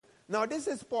Now, this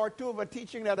is part 2 of a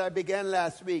teaching that I began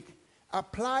last week.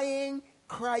 Applying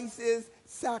Christ's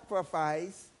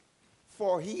sacrifice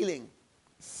for healing.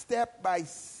 Step by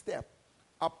step.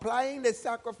 Applying the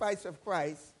sacrifice of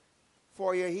Christ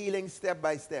for your healing step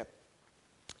by step.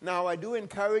 Now, I do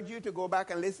encourage you to go back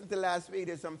and listen to last week.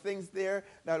 There's some things there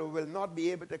that we will not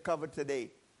be able to cover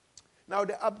today. Now,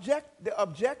 the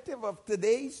objective of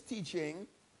today's teaching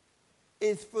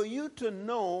is for you to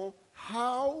know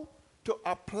how to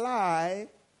apply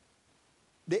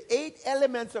the 8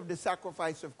 elements of the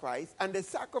sacrifice of Christ and the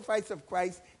sacrifice of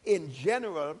Christ in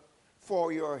general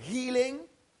for your healing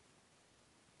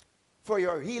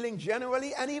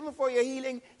generally, and even for your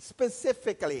healing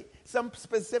specifically, some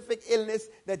specific illness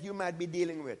that you might be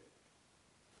dealing with.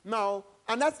 Now,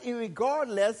 and that's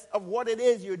irregardless of what it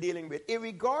is you're dealing with,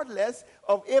 irregardless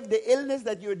of if the illness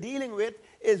that you're dealing with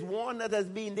is one that has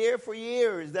been there for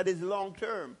years, that is long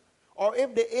term, or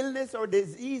if the illness or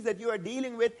disease that you are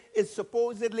dealing with is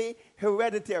supposedly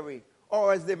hereditary,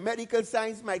 or as the medical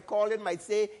science might call it, might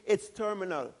say it's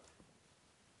terminal.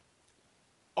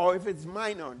 Or if it's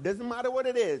minor, doesn't matter what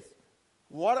it is.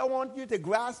 What I want you to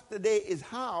grasp today is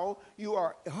how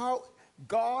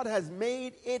God has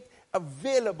made it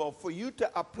available for you to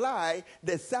apply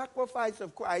the sacrifice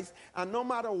of Christ, and no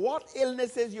matter what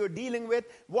illnesses you're dealing with,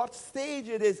 what stage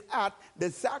it is at,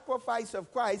 the sacrifice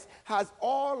of Christ has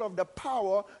all of the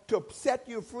power to set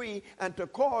you free and to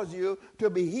cause you to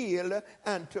be healed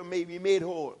and to be made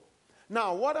whole.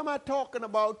 Now, what am I talking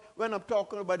about when I'm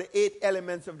talking about the 8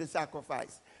 elements of the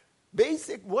sacrifice?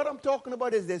 What I'm talking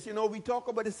about is this. We talk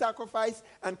about the sacrifice,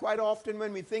 and quite often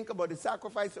when we think about the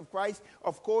sacrifice of Christ,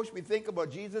 of course, we think about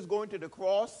Jesus going to the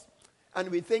cross, and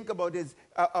we think about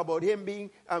him being,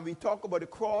 and we talk about the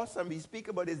cross, and we speak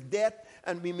about his death,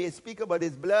 and we may speak about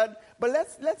his blood. But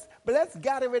let's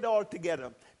gather it all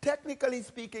together. Technically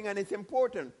speaking, and it's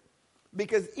important,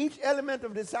 because each element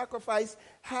of the sacrifice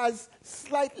has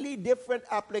slightly different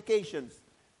applications.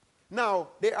 Now,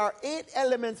 there are 8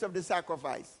 elements of the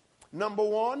sacrifice. Number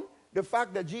 1, the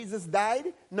fact that Jesus died.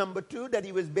 Number 2, that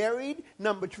he was buried.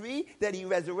 Number 3, that he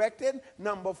resurrected.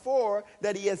 Number 4,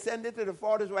 that he ascended to the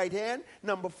Father's right hand.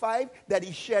 Number 5, that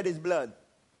he shed his blood.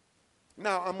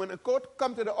 Now, I'm going to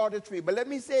come to the other 3, but let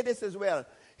me say this as well.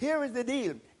 Here is the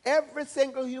deal. Every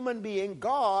single human being,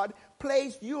 God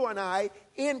placed you and I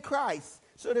in Christ.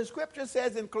 So the scripture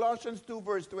says in Colossians 2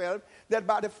 verse 12, that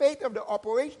by the faith of the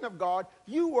operation of God,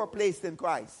 you were placed in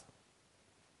Christ.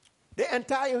 The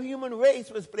entire human race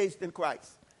was placed in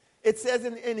Christ. It says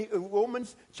in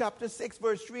Romans chapter 6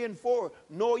 verse 3 and 4,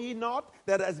 know ye not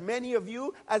that as many of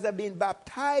you as have been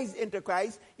baptized into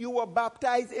Christ, you were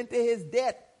baptized into his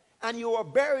death, and you were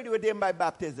buried with him by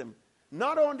baptism.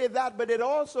 Not only that, but it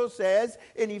also says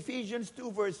in Ephesians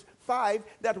 2 verse 5,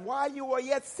 that while you were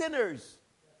yet sinners,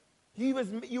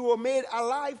 you were made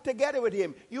alive together with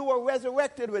him. You were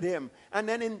resurrected with him. And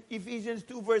then in Ephesians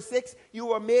 2 verse 6, you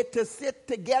were made to sit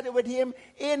together with him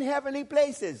in heavenly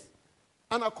places.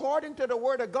 And according to the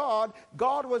word of God,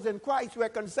 God was in Christ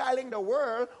reconciling the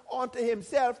world unto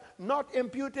himself, not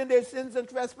imputing their sins and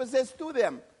trespasses to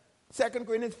them. 2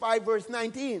 Corinthians 5 verse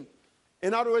 19.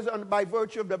 In other words, by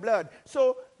virtue of the blood.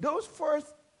 So those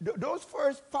first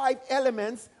 5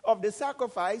 elements of the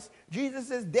sacrifice,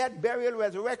 Jesus' death, burial,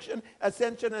 resurrection,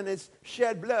 ascension, and his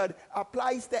shed blood,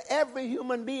 applies to every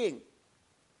human being.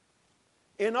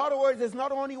 In other words, it's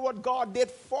not only what God did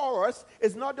for us,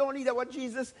 it's not only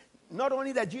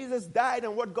that Jesus died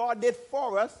and what God did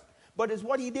for us, but it's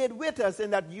what he did with us,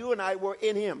 and that you and I were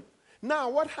in him. Now,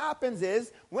 what happens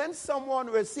is, when someone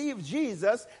receives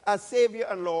Jesus as Savior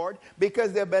and Lord,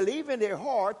 because they believe in their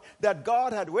heart that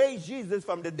God had raised Jesus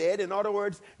from the dead, in other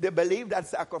words, they believe that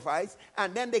sacrifice,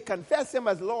 and then they confess him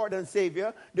as Lord and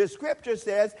Savior, the scripture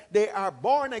says they are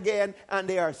born again and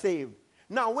they are saved.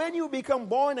 Now, when you become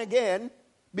born again,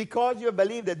 because you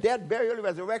believe the death, burial,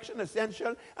 resurrection,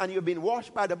 ascension, and you've been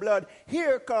washed by the blood,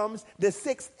 here comes the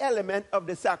 6th element of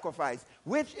the sacrifice,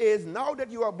 which is, now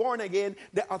that you are born again,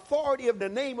 the authority of the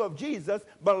name of Jesus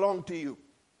belongs to you.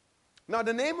 Now,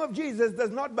 the name of Jesus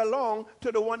does not belong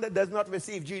to the one that does not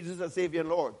receive Jesus as Savior and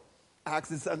Lord. Ask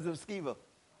the sons of Sceva.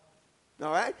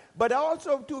 All right? But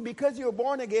also, too, because you're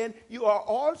born again, you are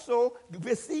also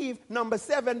received, number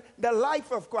 7, the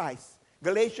life of Christ.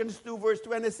 Galatians 2 verse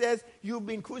 20 says, you've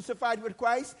been crucified with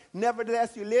Christ,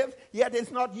 nevertheless you live, yet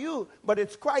it's not you, but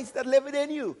it's Christ that liveth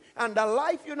in you. And the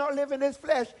life you now live in this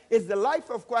flesh is the life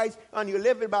of Christ, and you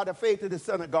live it by the faith of the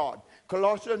Son of God.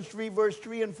 Colossians 3 verse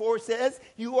 3 and 4 says,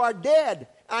 you are dead,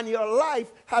 and your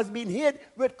life has been hid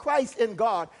with Christ in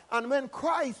God. And when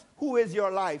Christ, who is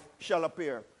your life, shall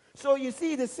appear. So you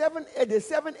see, the seven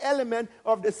element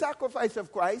of the sacrifice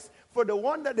of Christ for the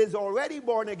one that is already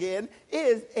born again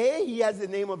is, A, he has the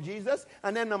name of Jesus,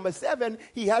 and then number 7,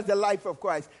 he has the life of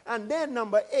Christ. And then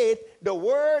number 8, the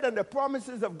word and the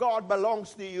promises of God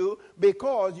belongs to you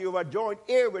because you are joint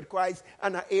heir with Christ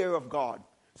and an heir of God.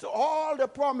 So all the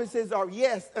promises are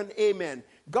yes and amen.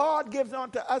 God gives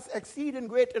unto us exceeding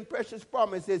great and precious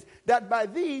promises, that by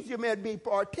these you may be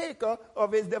partaker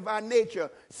of his divine nature.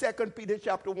 2 Peter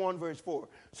chapter 1 verse 4.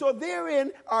 So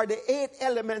therein are the 8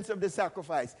 elements of the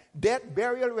sacrifice: death,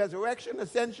 burial, resurrection,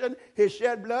 ascension, his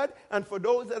shed blood, and for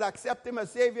those that accept him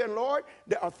as Savior and Lord,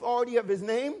 the authority of his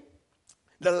name,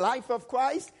 the life of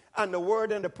Christ, and the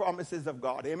word and the promises of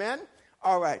God. Amen?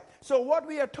 All right. So what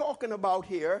we are talking about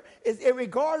here is,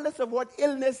 regardless of what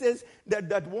illnesses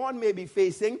that one may be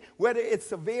facing, whether it's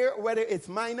severe, whether it's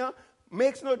minor,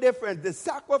 makes no difference. The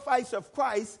sacrifice of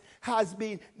Christ has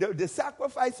been, the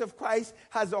sacrifice of Christ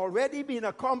has already been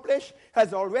accomplished,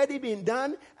 has already been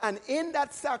done, and in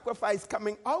that sacrifice,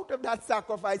 coming out of that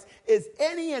sacrifice, is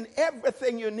any and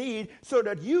everything you need so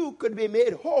that you could be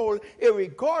made whole,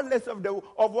 regardless of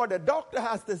what the doctor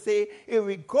has to say,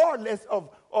 regardless of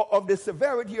the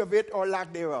severity of it or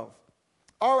lack thereof.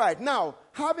 All right, now,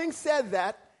 having said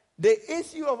that, the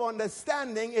issue of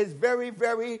understanding is very,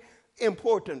 very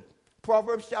important.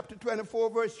 Proverbs chapter 24,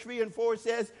 verse 3 and 4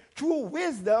 says, through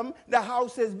wisdom the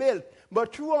house is built,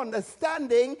 but through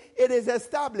understanding it is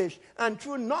established, and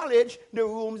through knowledge the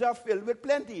rooms are filled with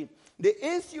plenty. The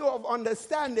issue of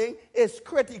understanding is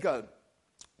critical.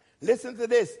 Listen to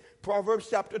this. Proverbs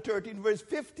chapter 13, verse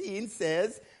 15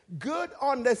 says, good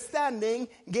understanding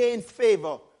gains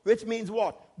favor. Which means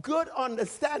what? Good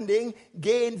understanding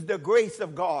gains the grace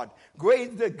of God.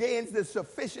 Gains the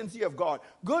sufficiency of God.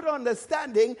 Good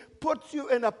understanding puts you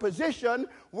in a position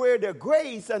where the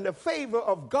grace and the favor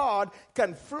of God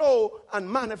can flow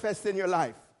and manifest in your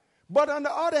life. But on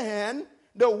the other hand,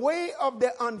 the way of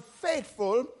the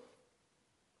unfaithful,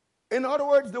 in other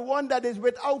words, the one that is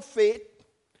without faith,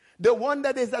 the one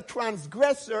that is a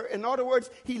transgressor, in other words,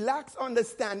 he lacks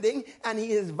understanding and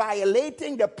he is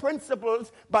violating the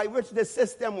principles by which the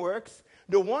system works.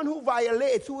 The one who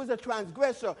violates, who is a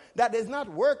transgressor, that is not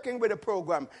working with the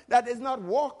program, that is not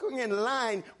walking in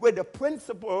line with the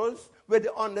principles, with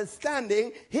the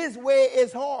understanding, his way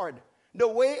is hard. The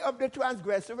way of the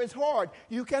transgressor is hard.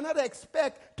 You cannot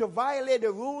expect to violate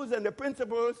the rules and the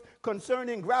principles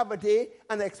concerning gravity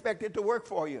and expect it to work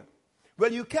for you.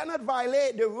 Well, you cannot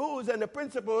violate the rules and the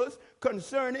principles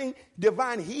concerning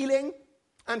divine healing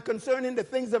and concerning the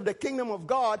things of the kingdom of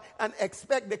God and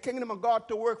expect the kingdom of God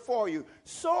to work for you.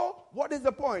 So, what is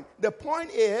the point? The point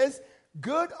is,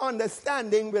 good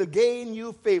understanding will gain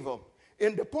you favor.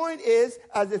 And the point is,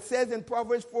 as it says in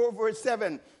Proverbs 4 verse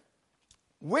 7,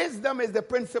 wisdom is the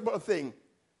principal thing.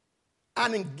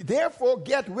 And therefore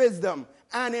get wisdom.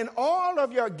 And in all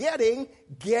of your getting,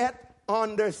 get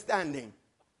understanding.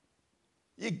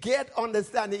 You get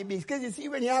understanding, because you see,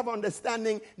 when you have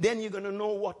understanding, then you're going to know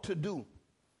what to do.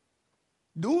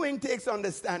 Doing takes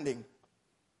understanding.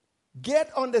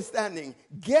 Get understanding.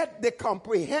 Get the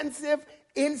comprehensive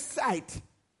insight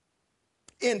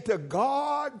into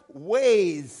God's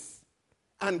ways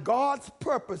and God's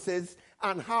purposes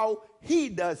and how he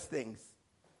does things.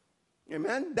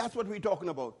 Amen? That's what we're talking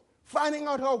about. Finding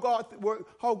out how God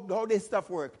how this stuff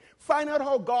works. Find out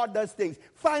how God does things.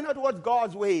 Find out what's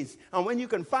God's ways. And when you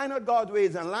can find out God's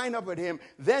ways and line up with him,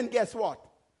 then guess what?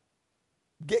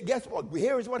 Guess what?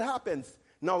 Here's what happens.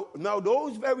 Now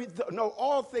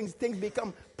all things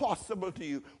become possible to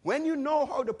you. When you know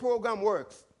how the program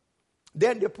works,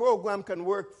 then the program can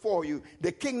work for you.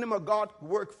 The kingdom of God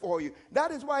work for you.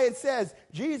 That is why it says,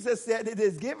 Jesus said, it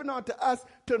is given unto us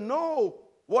to know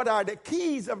what are the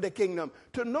keys of the kingdom,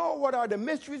 to know what are the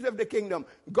mysteries of the kingdom.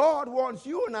 God wants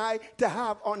you and I to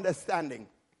have understanding.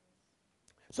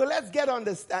 So let's get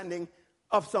understanding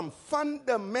of some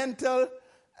fundamentals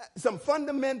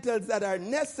that are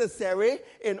necessary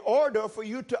in order for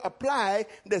you to apply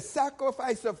the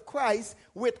sacrifice of Christ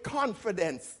with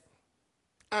confidence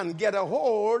and get a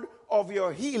hold of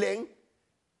your healing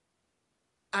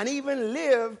and even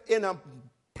live in a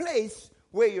place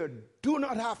where you do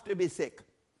not have to be sick.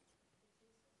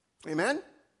 Amen?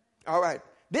 All right.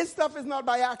 This stuff is not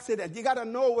by accident. You got to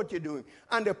know what you're doing.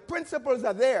 And the principles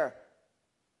are there.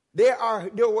 They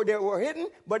were hidden,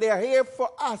 but they are here for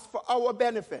us, for our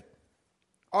benefit.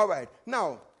 All right.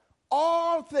 Now,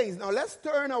 all things. Now, let's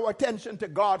turn our attention to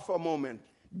God for a moment.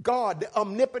 God, the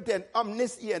omnipotent,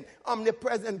 omniscient,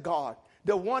 omnipresent God.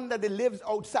 The one that lives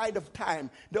outside of time.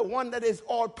 The one that is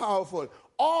all-powerful.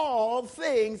 All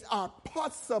things are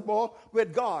possible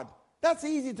with God. That's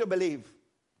easy to believe.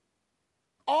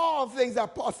 All things are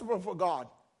possible for God.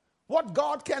 What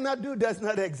God cannot do does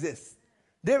not exist.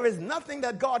 There is nothing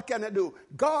that God cannot do.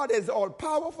 God is all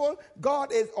powerful.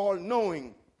 God is all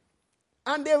knowing.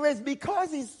 And there is,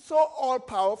 because he's so all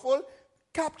powerful,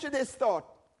 capture this thought.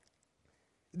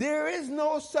 There is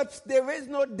no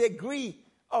degree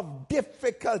of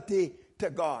difficulty to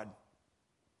God.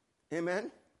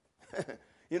 Amen?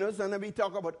 You know, sometimes we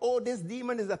talk about, oh, this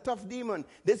demon is a tough demon.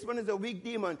 This one is a weak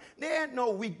demon. There ain't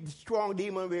no weak, strong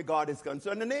demon where God is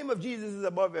concerned. The name of Jesus is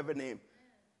above every name.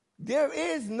 There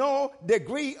is no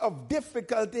degree of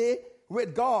difficulty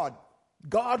with God.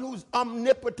 God who's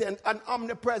omnipotent and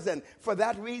omnipresent. For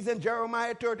that reason,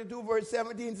 Jeremiah 32 verse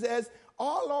 17 says,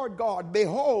 "Oh Lord God,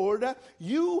 behold,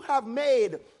 you have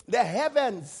made the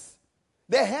heavens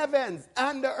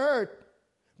and the earth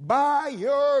by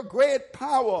your great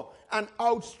power and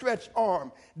outstretched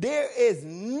arm. There is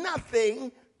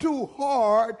nothing too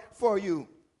hard for you."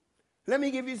 Let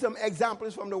me give you some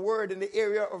examples from the word in the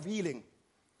area of healing.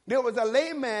 There was a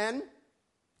lame man,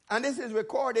 and this is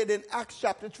recorded in Acts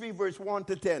chapter 3 verse 1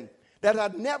 to 10, that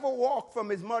had never walked from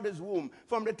his mother's womb.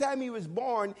 From the time he was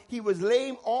born, he was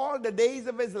lame all the days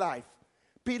of his life.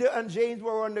 Peter and James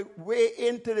were on the way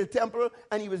into the temple,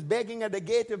 and he was begging at the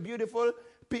gate of Beautiful.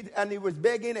 And he was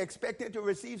begging, expecting to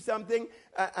receive something.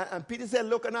 And Peter said,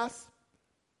 "Look on us."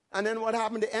 And then what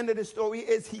happened, the end of the story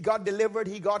is he got delivered,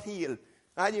 he got healed.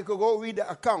 And you could go read the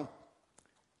account.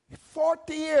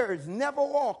 40 years, never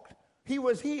walked. He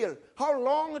was healed. How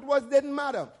long it was didn't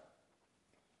matter.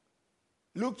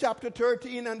 Luke chapter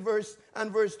 13 and verse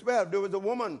 12. There was a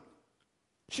woman.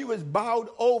 She was bowed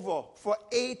over for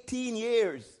 18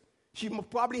 years. She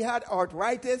probably had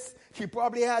arthritis. She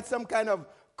probably had some kind of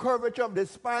curvature of the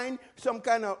spine, some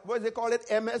kind of, what do they call it,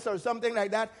 MS or something like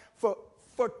that. For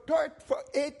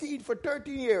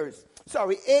 13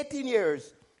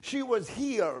 years, she was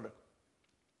healed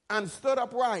and stood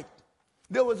upright.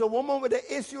 There was a woman with an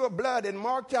issue of blood in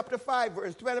Mark chapter 5,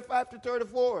 verse 25 to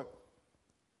 34.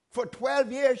 For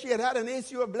 12 years, she had an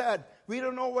issue of blood. We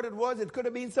don't know what it was. It could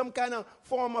have been some kind of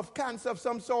form of cancer of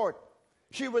some sort.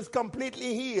 She was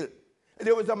completely healed.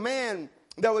 There was a man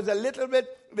that was a little bit,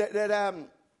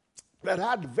 that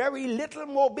had very little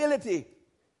mobility.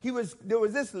 There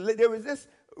was this lake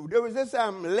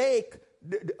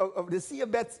of the Sea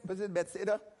of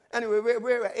Bethesda. Anyway,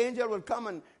 where an angel would come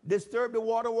and disturb the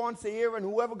water once a year, and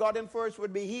whoever got in first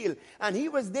would be healed. And he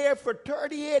was there for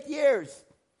 38 years.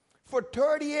 For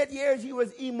 38 years, he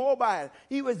was immobile.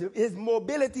 His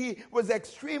mobility was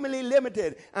extremely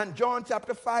limited. And John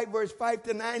chapter 5, verse 5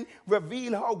 to 9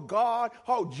 reveal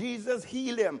how Jesus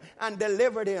healed him and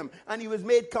delivered him. And he was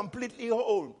made completely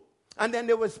whole. And then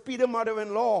there was Peter's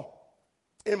mother-in-law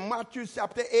in Matthew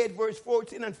chapter 8, verse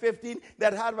 14 and 15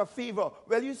 that had a fever.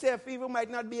 Well, you say a fever might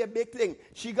not be a big thing.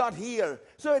 She got healed.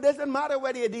 So it doesn't matter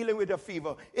whether you're dealing with a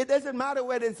fever. It doesn't matter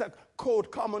whether it's a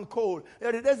common cold.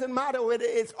 It doesn't matter whether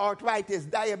it's arthritis,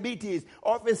 diabetes,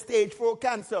 or if it's stage 4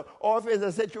 cancer, or if it's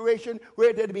a situation where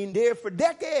it had been there for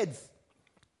decades.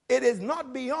 It is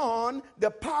not beyond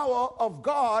the power of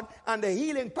God and the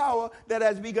healing power that,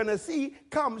 as we're going to see,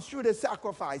 comes through the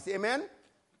sacrifice. Amen?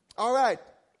 All right.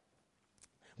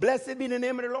 Blessed be the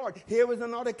name of the Lord. Here was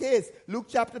another case. Luke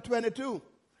chapter 22,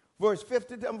 verse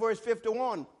 50 and verse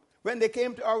 51. When they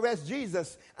came to arrest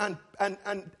Jesus, and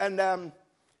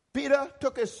Peter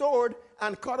took his sword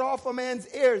and cut off a man's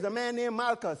ears, a man named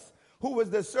Malchus, who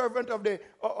was the servant of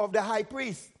the high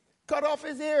priest. Cut off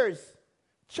his ears.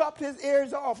 Chopped his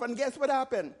ears off. And guess what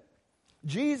happened?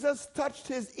 Jesus touched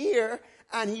his ear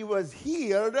and he was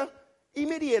healed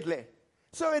immediately.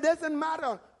 So it doesn't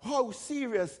matter how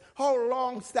serious, how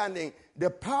long-standing, the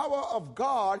power of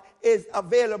God is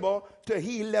available to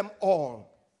heal them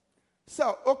all.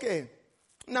 So, okay,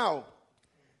 now,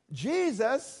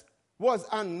 Jesus was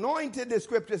anointed, the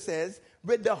scripture says,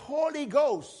 with the Holy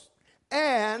Ghost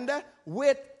and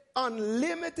with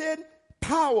unlimited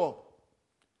power.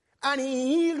 And he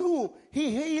healed who?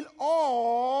 He healed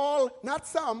all, not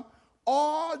some,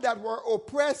 all that were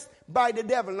oppressed by the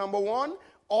devil. Number one,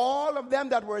 all of them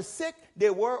that were sick, they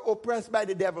were oppressed by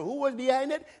the devil. Who was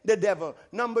behind it? The devil.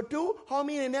 Number two, how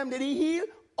many of them did he heal?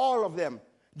 All of them.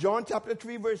 John chapter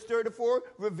 3 verse 34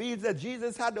 reveals that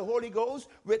Jesus had the Holy Ghost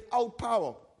without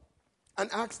power. And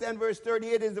Acts 10 verse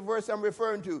 38 is the verse I'm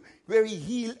referring to, where he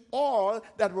healed all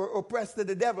that were oppressed to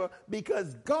the devil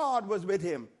because God was with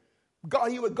him.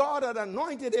 God had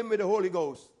anointed him with the Holy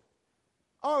Ghost.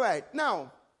 All right,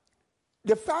 now,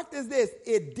 the fact is this,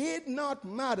 it did not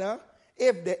matter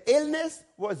if the illness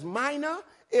was minor,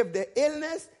 if the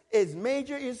illness is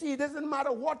major. You see, it doesn't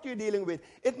matter what you're dealing with.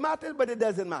 It matters, but it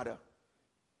doesn't matter.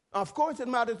 Of course it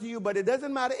matters to you, but it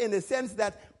doesn't matter in the sense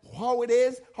that how it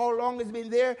is, how long it's been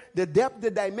there, the depth,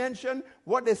 the dimension,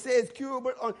 what they say is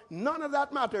curable. None of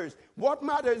that matters. What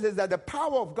matters is that the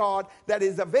power of God that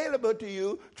is available to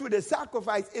you through the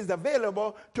sacrifice is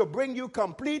available to bring you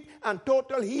complete and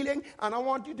total healing. And I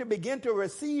want you to begin to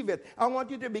receive it. I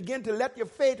want you to begin to let your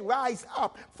faith rise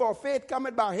up. For faith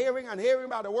cometh by hearing, and hearing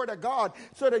by the word of God,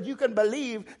 so that you can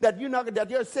believe that that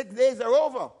your 6 days are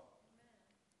over.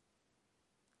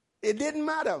 It didn't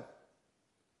matter.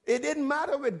 It didn't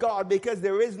matter with God because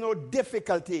there is no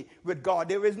difficulty with God.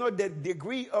 There is no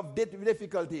degree of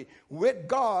difficulty. With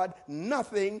God,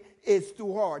 nothing is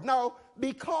too hard. Now,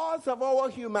 because of our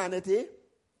humanity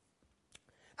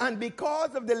and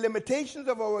because of the limitations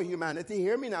of our humanity,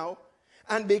 hear me now,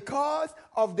 and because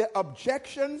of the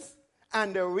objections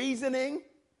and the reasoning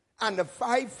and the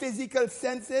 5 physical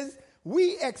senses,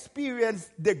 we experience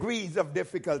degrees of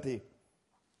difficulty.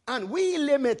 And we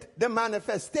limit the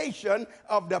manifestation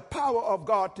of the power of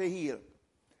God to heal.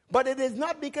 But it is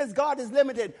not because God is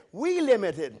limited. We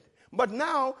limited. But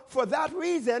now, for that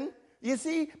reason, you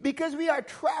see, because we are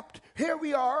trapped, here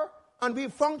we are, and we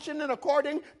functioning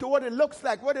according to what it looks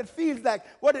like, what it feels like,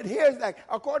 what it hears like,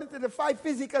 according to the 5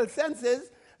 physical senses,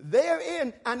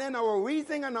 therein, and then our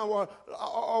reasoning and our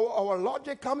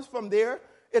logic comes from there.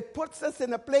 It puts us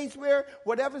in a place where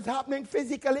whatever's happening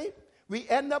physically, we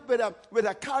end up with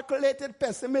a calculated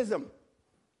pessimism.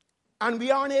 And we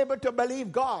aren't able to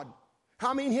believe God.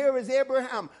 I mean, here is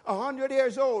Abraham, 100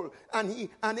 years old, and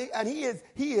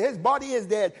his body is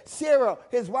dead. Sarah,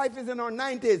 his wife, is in her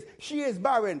 90s. She is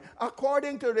barren.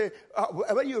 According to the,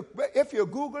 if you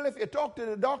Google, if you talk to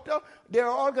the doctor, they're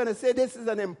all going to say this is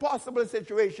an impossible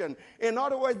situation. In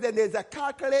other words, then there's a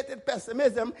calculated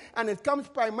pessimism, and it comes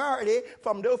primarily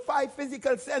from those 5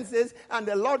 physical senses and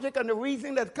the logic and the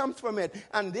reasoning that comes from it.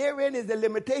 And therein is the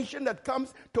limitation that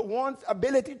comes to one's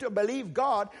ability to believe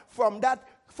God from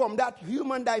that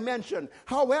human dimension.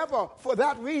 However, for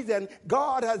that reason,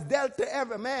 God has dealt to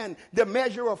every man the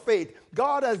measure of faith.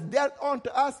 God has dealt unto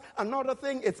us another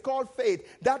thing. It's called faith.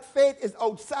 That faith is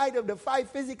outside of the 5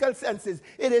 physical senses.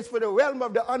 It is for the realm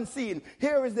of the unseen.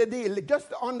 Here is the deal. Just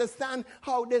to understand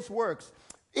how this works.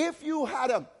 If you're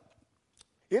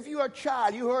a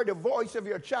child, you heard the voice of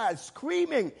your child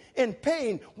screaming in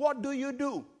pain, what do?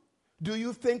 Do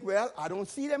you think, well, I don't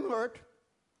see them hurt?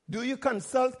 Do you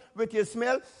consult with your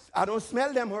smell? I don't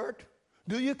smell them hurt.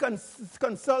 Do you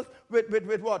consult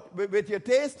with what? With your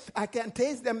taste? I can't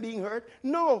taste them being hurt.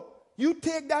 No. You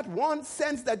take that one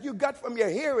sense that you got from your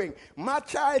hearing. My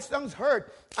child's tongues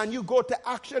hurt. And you go to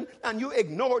action and you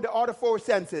ignore the other 4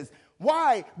 senses.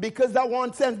 Why? Because that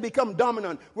one sense become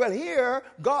dominant. Well, here,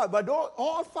 God, but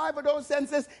all 5 of those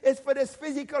senses is for this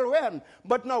physical realm.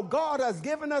 But now God has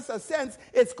given us a sense.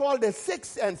 It's called the 6th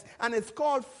sense. And it's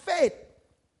called faith.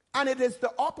 And it is to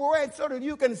operate so that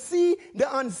you can see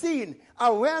the unseen,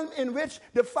 a realm in which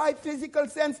the 5 physical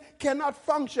sense cannot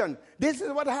function. This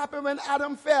is what happened when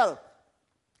Adam fell.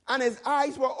 And his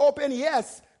eyes were open,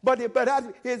 yes, but as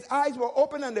his eyes were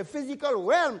open and the physical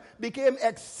realm became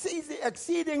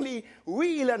exceedingly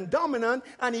real and dominant,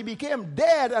 and he became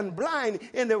dead and blind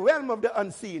in the realm of the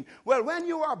unseen. Well, when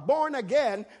you are born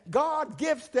again, God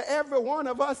gives to every one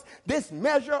of us this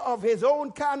measure of his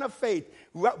own kind of faith.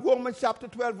 Romans chapter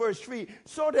 12, verse 3,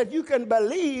 so that you can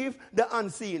believe the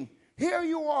unseen. Here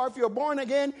you are, if you're born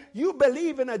again, you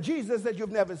believe in a Jesus that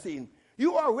you've never seen.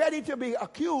 You are ready to be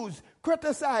accused,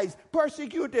 criticized,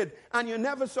 persecuted, and you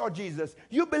never saw Jesus.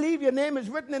 You believe your name is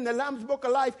written in the Lamb's Book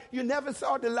of Life. You never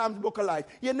saw the Lamb's Book of Life.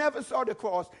 You never saw the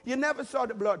cross. You never saw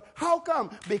the blood. How come?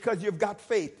 Because you've got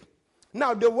faith.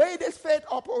 Now, the way this faith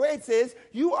operates is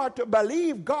you are to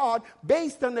believe God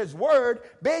based on his word,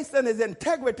 based on his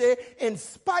integrity, in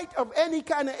spite of any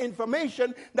kind of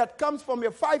information that comes from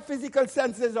your 5 physical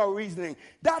senses or reasoning.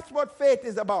 That's what faith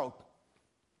is about.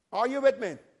 Are you with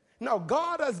me? Now,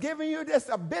 God has given you this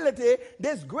ability,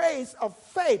 this grace of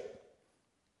faith.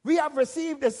 We have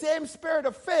received the same spirit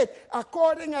of faith,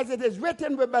 according as it is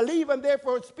written, we believe and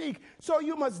therefore speak. So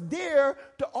you must dare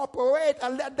to operate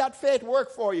and let that faith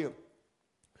work for you.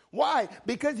 Why?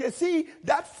 Because you see,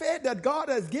 that faith that God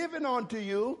has given unto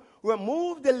you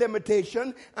removes the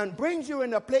limitation and brings you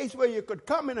in a place where you could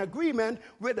come in agreement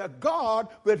with a God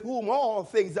with whom all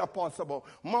things are possible.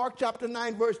 Mark chapter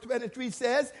 9 verse 23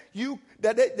 says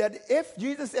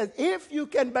Jesus says, if you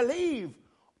can believe,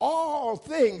 all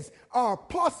things are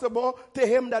possible to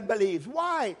him that believes.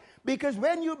 Why? Because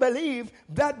when you believe,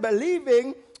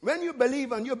 when you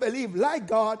believe and you believe like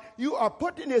God, you are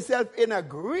putting yourself in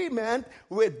agreement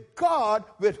with God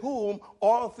with whom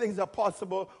all things are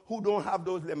possible, who don't have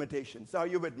those limitations. Are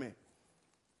you with me?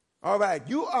 All right.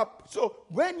 So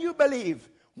when you believe,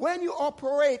 when you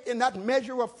operate in that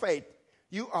measure of faith,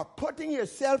 you are putting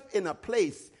yourself in a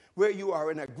place where you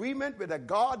are in agreement with a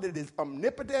God that is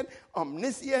omnipotent,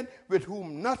 omniscient, with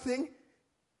whom nothing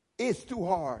is too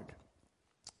hard.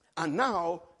 And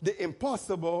now the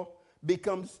impossible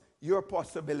becomes your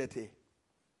possibility.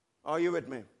 Are you with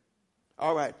me?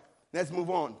 All right. Let's move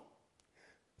on.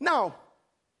 Now,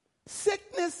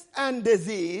 sickness and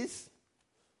disease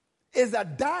is a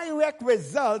direct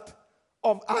result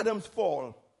of Adam's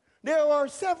fall. There were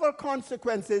several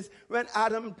consequences when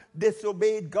Adam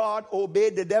disobeyed God,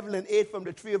 obeyed the devil, and ate from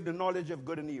the tree of the knowledge of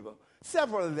good and evil.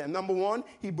 Several of them. Number one,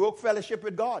 he broke fellowship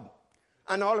with God.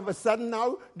 And all of a sudden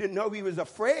now he was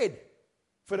afraid.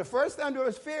 For the first time there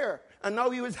was fear. And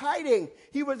now he was hiding.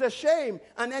 He was ashamed.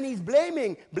 And then he's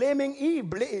blaming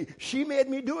Eve. She made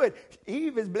me do it.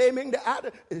 Eve is blaming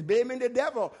the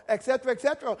devil, etc.,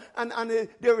 etc. And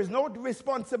there is no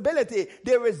responsibility.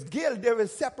 There is guilt. There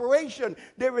is separation.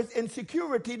 There is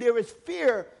insecurity. There is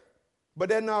fear. But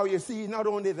then now you see, not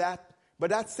only that, but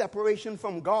that separation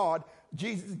from God.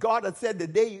 God had said, the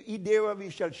day you eat thereof, you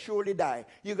shall surely die.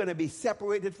 You're going to be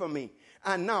separated from me.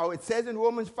 And now it says in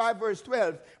Romans 5 verse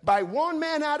 12, by one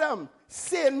man Adam,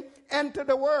 sin entered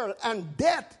the world, and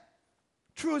death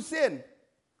through sin.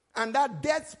 And that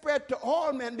death spread to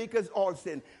all men because all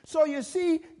sin. So you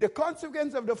see, the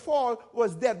consequence of the fall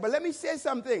was death. But let me say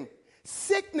something.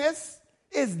 Sickness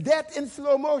is death in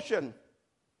slow motion.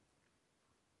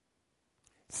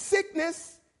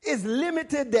 Sickness is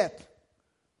limited death.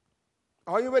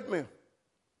 Are you with me?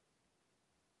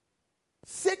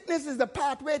 Sickness is the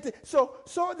pathway to, so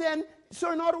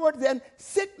in other words then,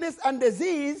 sickness and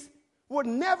disease would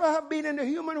never have been in the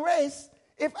human race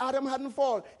if Adam hadn't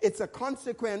fallen. It's a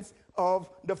consequence of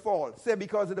the fall. Say,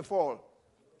 because of the fall.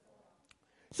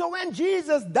 So when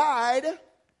Jesus died,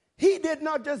 he did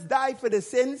not just die for the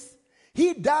sins.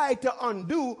 He died to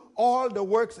undo all the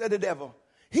works of the devil.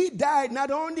 He died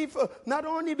not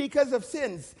only because of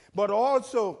sins, but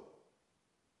also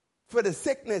for the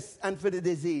sickness and for the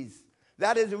disease.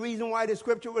 That is the reason why the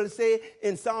scripture will say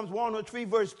in Psalms 103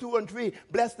 verse 2 and 3,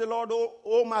 bless the Lord,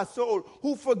 O my soul,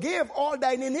 who forgive all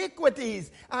thine iniquities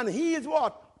and heals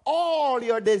what? All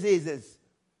your diseases.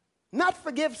 Not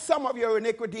forgive some of your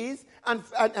iniquities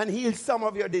and heal some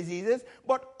of your diseases,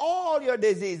 but all your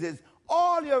diseases,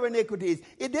 all your iniquities.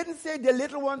 It didn't say the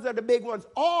little ones or the big ones.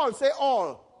 All, say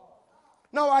all.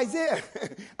 Now Isaiah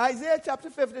chapter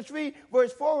 53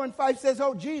 verse 4 and 5 says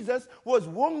how Jesus was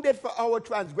wounded for our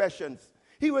transgressions.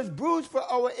 He was bruised for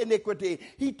our iniquity.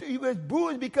 He was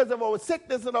bruised because of our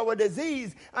sickness and our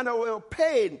disease and our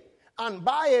pain. And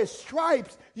by his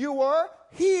stripes you were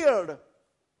healed.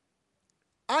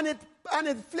 And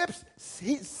it flips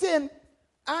sin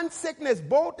and sickness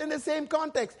both in the same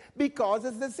context because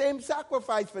it's the same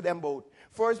sacrifice for them both.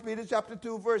 1 Peter chapter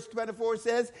 2 verse 24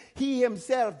 says, he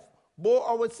himself bore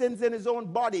our sins in his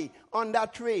own body on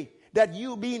that tree, that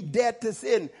you being dead to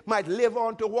sin might live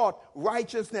on to what?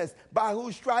 Righteousness, by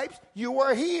whose stripes you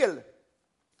were healed.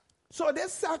 So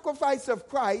this sacrifice of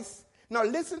Christ, now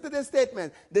listen to this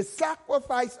statement. The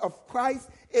sacrifice of Christ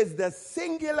is the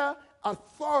singular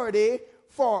authority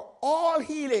for all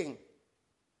healing.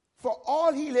 For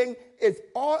all healing is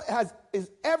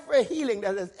every healing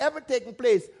that has ever taken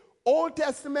place. Old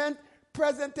Testament,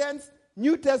 present tense,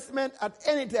 New Testament at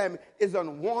any time is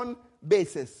on one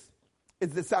basis.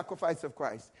 It's the sacrifice of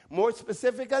Christ. More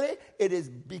specifically, it is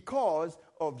because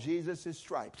of Jesus'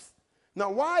 stripes. Now,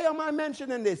 why am I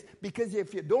mentioning this? Because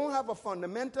if you don't have a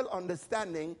fundamental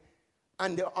understanding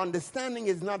and the understanding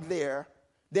is not there,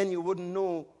 then you wouldn't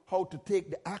know how to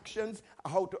take the actions,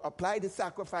 how to apply the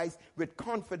sacrifice with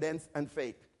confidence and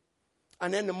faith.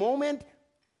 And then the moment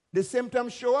the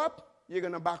symptoms show up, you're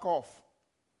going to back off.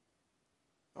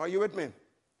 Are you with me?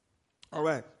 All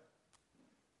right.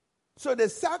 So the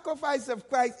sacrifice of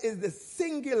Christ is the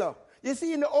singular. You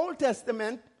see, in the Old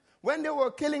Testament, when they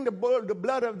were killing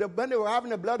when they were having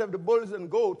the blood of the bulls and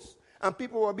goats, and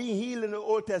people were being healed in the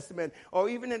Old Testament, or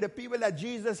even in the people that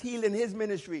Jesus healed in his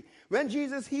ministry. When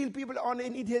Jesus healed people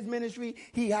underneath his ministry,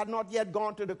 he had not yet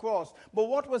gone to the cross. But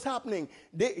what was happening?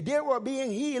 They were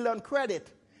being healed on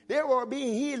credit. They were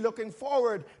being healed looking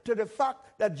forward to the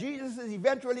fact that Jesus is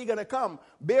eventually going to come,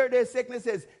 bear their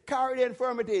sicknesses, carry their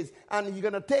infirmities, and he's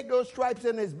going to take those stripes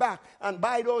in his back, and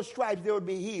by those stripes they would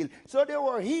be healed. So they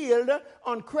were healed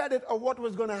on credit of what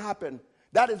was going to happen.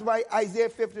 That is why Isaiah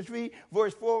 53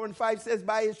 verse 4 and 5 says,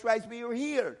 by his stripes we were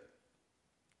healed.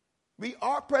 We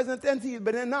are present tense healed,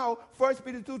 but then now 1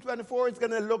 Peter 2:24 is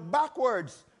going to look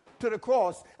backwards to the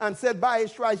cross and said, by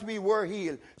his stripes we were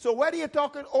healed. So whether you're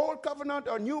talking old covenant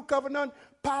or new covenant,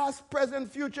 past,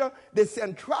 present, future. The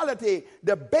centrality,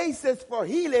 the basis for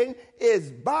healing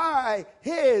is by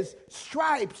his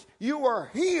stripes you were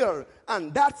healed.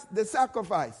 And that's the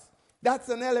sacrifice. That's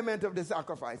an element of the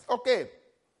sacrifice. Okay.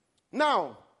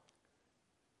 Now,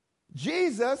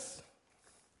 Jesus...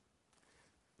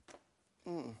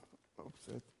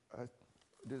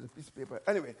 there's a piece of paper.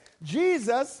 Anyway,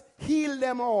 Jesus healed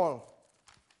them all.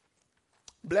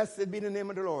 Blessed be the name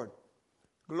of the Lord.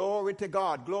 Glory to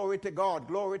God, glory to God,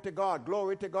 glory to God,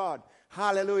 glory to God.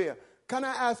 Hallelujah. Can I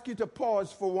ask you to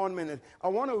pause for 1 minute? I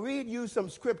want to read you some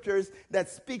scriptures that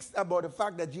speaks about the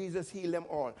fact that Jesus healed them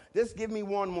all. Just give me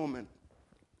 1 moment.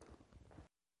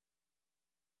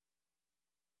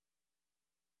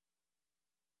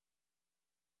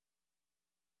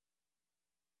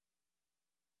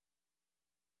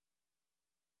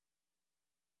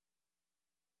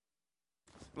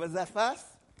 Was that fast?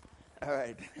 All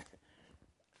right.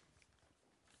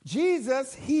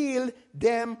 Jesus healed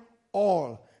them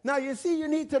all. Now, you see, you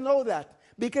need to know that.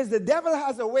 Because the devil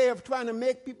has a way of trying to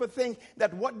make people think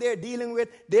that what they're dealing with,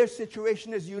 their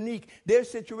situation is unique. Their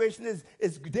situation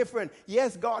is different.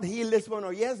 Yes, God healed this one,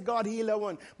 or yes, God healed that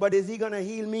one. But is he going to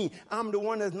heal me? I'm the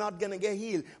one that's not going to get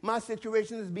healed. My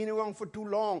situation has been around for too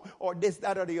long, or this,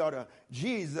 that, or the other.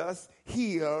 Jesus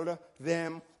healed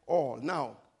them all.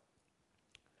 Now,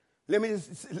 let me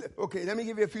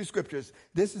give you a few scriptures.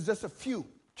 This is just a few.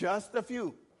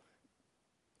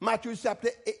 Matthew chapter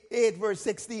 8, verse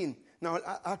 16. Now,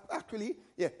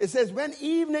 it says, when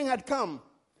evening had come,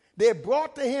 they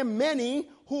brought to him many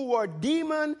who were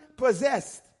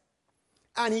demon-possessed,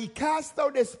 and he cast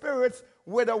out the spirits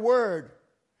with a word.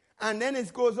 And then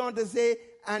it goes on to say,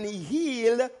 and he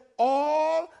healed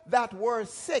all that were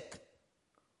sick.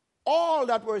 All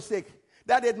that were sick.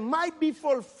 That it might be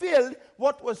fulfilled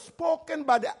what was spoken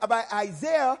by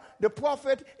Isaiah the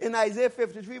prophet in Isaiah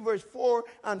 53 verse 4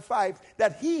 and 5,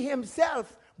 that he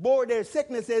himself bore their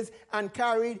sicknesses and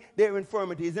carried their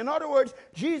infirmities. In other words,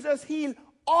 Jesus healed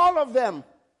all of them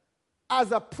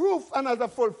as a proof and as a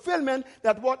fulfillment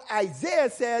that what Isaiah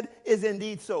said is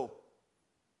indeed so.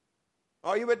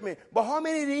 Are you with me? But how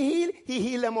many did he heal? He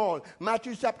healed them all.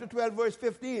 Matthew chapter 12 verse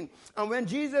 15. And when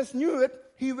Jesus knew it,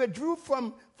 he withdrew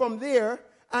from there,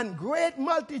 and great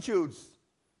multitudes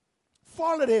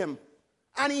followed him,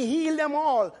 and he healed them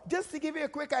all. Just to give you a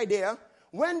quick idea,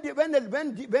 when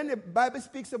the Bible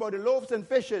speaks about the loaves and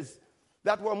fishes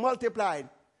that were multiplied,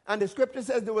 and the scripture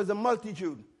says there was a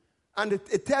multitude, and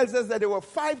it tells us that there were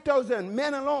 5,000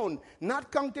 men alone,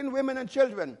 not counting women and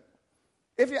children.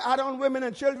 If you add on women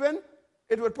and children,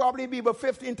 it would probably be about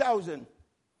 15,000.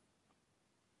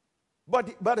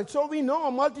 But so we know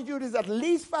a multitude is at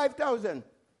least 5,000.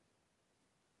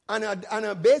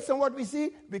 And based on what we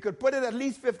see, we could put it at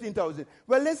least 15,000.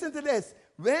 Well, listen to this.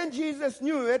 When Jesus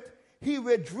knew it, he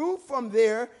withdrew from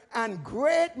there, and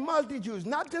great multitudes,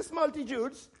 not just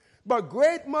multitudes, but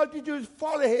great multitudes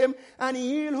followed him, and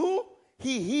he healed who?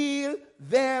 He healed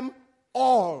them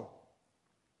all.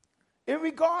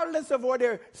 Regardless of what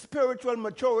their spiritual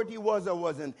maturity was or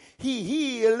wasn't, he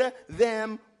healed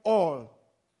them all.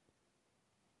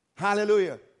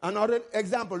 Hallelujah. Another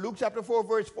example, Luke chapter 4,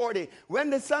 verse 40. When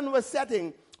the sun was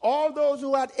setting, all those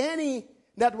who had any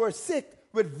that were sick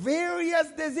with various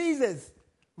diseases,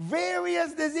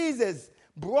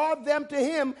 brought them to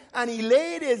him, and he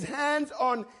laid his hands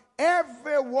on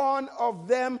every one of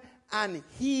them and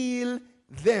healed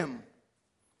them.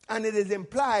 And it is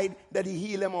implied that he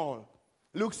healed them all.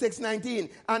 Luke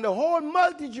 6:19. And the whole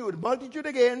multitude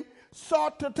again,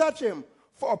 sought to touch him,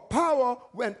 for power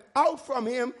went out from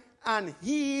him and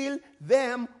healed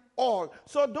them all.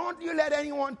 So don't you let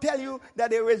anyone tell you that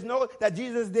that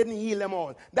Jesus didn't heal them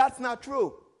all. That's not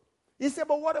true. You say,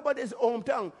 but what about his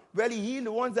hometown? Well, he healed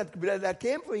the ones that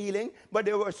came for healing, but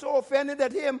they were so offended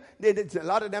at him, a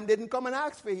lot of them didn't come and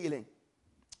ask for healing.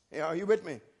 Yeah, are you with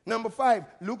me? Number 5,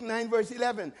 Luke 9, verse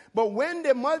 11. But when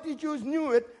the multitudes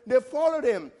knew it, they followed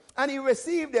him, and he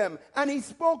received them, and he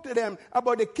spoke to them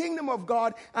about the kingdom of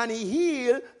God, and he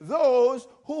healed those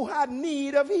who had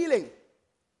need of healing.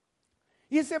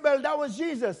 You say, well, that was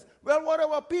Jesus. Well, what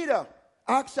about Peter?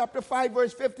 Acts chapter 5,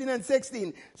 verse 15 and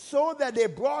 16. So that they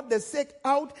brought the sick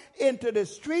out into the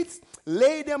streets,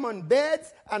 laid them on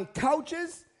beds and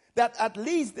couches, that at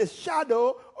least the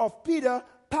shadow of Peter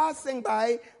passing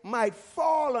by might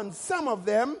fall on some of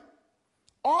them.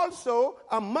 Also,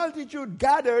 a multitude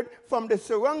gathered from the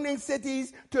surrounding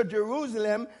cities to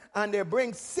Jerusalem, and they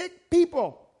bring sick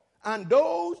people and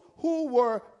those who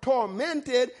were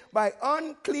tormented by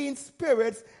unclean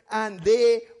spirits, and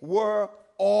they were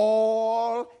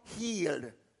all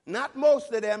healed. Not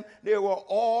most of them, they were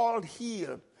all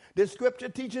healed. The scripture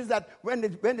teaches that when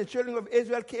the children of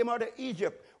Israel came out of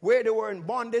Egypt, where they were in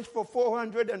bondage for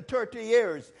 430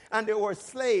 years, and they were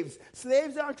slaves.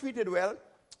 Slaves aren't treated well,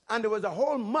 and there was a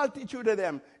whole multitude of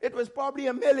them. It was probably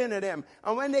 1 million of them.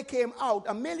 And when they came out,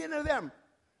 1 million of them.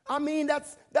 I mean,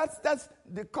 that's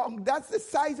the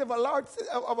size of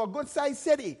a good-sized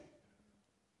city.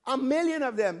 1 million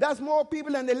of them. That's more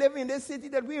people than they live in this city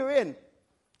that we're in.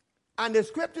 And the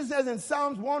scripture says in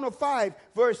Psalms 105,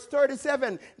 verse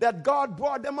 37, that God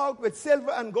brought them out with silver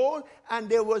and gold, and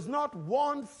there was not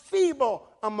one feeble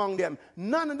among them.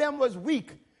 None of them was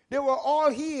weak. They were all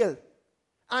healed,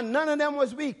 and none of them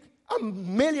was weak.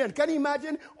 1 million. Can you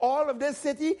imagine all of this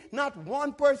city? Not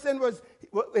one person was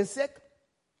sick.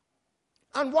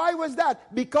 And why was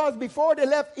that? Because before they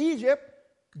left Egypt,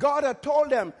 God had told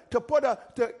them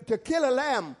to kill a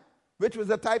lamb, which was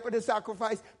a type of the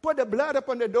sacrifice, put the blood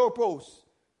upon the doorpost.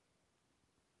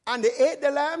 And they ate the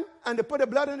lamb, and they put the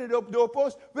blood on the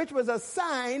doorpost, which was a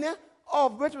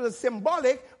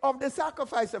symbolic of the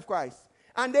sacrifice of Christ.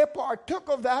 And they partook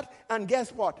of that, and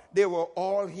guess what? They were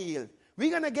all healed.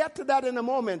 We're going to get to that in a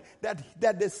moment,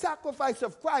 that the sacrifice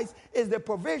of Christ is the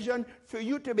provision for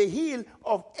you to be healed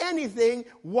of anything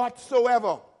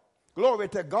whatsoever. Glory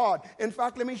to God. In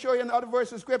fact, let me show you another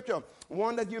verse of scripture,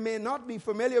 one that you may not be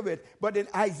familiar with, but in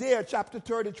Isaiah chapter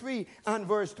 33 and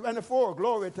verse 24.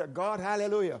 Glory to God.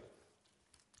 Hallelujah.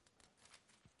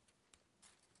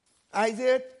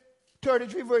 Isaiah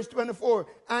 33 verse 24.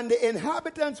 And the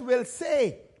inhabitants will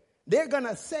say, they're going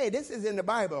to say, this is in the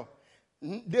Bible,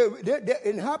 the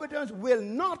inhabitants will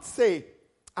not say,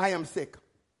 I am sick.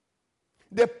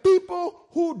 The people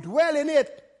who dwell in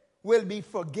it will be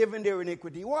forgiven their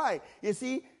iniquity. Why? You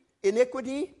see,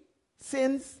 iniquity,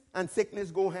 sins, and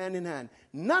sickness go hand in hand.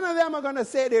 None of them are going to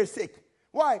say they're sick.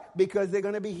 Why? Because they're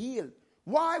going to be healed.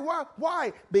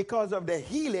 Why? Because of the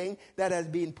healing that has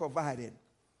been provided.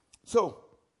 So,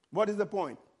 what is the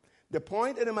point? The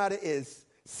point of the matter is,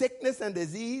 sickness and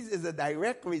disease is a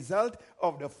direct result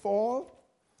of the fall.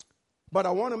 But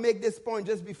I want to make this point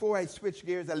just before I switch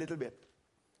gears a little bit.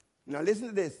 Now listen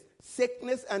to this.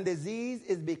 Sickness and disease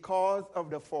is because of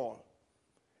the fall.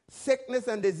 Sickness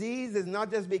and disease is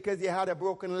not just because you had a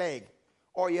broken leg,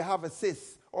 or you have a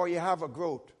cyst, or you have a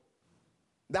growth.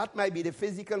 That might be the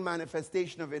physical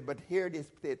manifestation of it, but hear this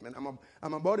statement.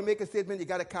 I'm about to make a statement. You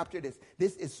got to capture this.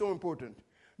 This is so important.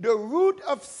 The root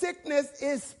of sickness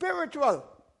is spiritual.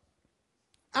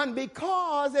 And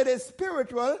because it is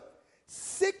spiritual,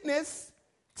 sickness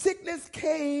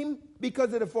came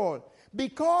because of the fall.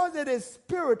 Because it is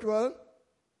spiritual,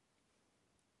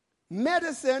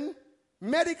 medical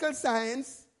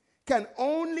science can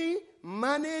only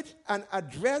manage and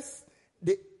address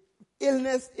the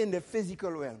illness in the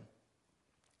physical realm.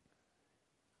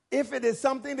 If it is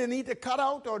something they need to cut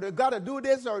out, or they got to do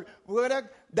this, or whatever,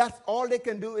 that's all they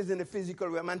can do is in the physical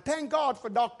realm. And thank God for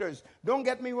doctors. Don't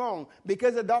get me wrong.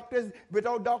 Because the doctors,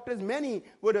 without doctors, many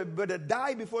would have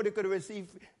died before they could have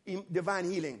received divine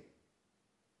healing.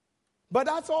 But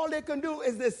that's all they can do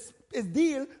is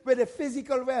deal with the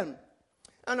physical realm.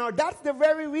 And now that's the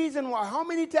very reason why. How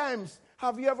many times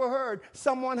have you ever heard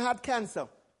someone had cancer?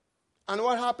 And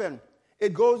what happened?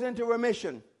 It goes into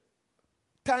remission.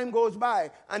 Time goes by,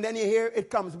 and then you hear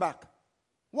it comes back.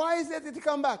 Why is it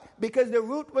come back? Because the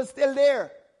root was still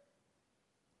there.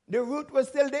 The root was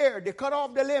still there. They cut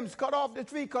off the limbs, cut off the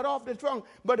tree, cut off the trunk,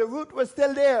 but the root was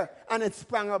still there, and it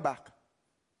sprang up back.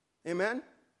 Amen?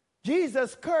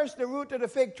 Jesus cursed the root of the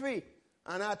fig tree,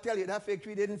 and I tell you, that fig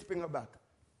tree didn't spring up back.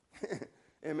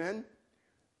 Amen?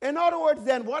 In other words,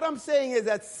 then, what I'm saying is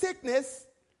that sickness,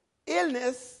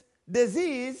 illness,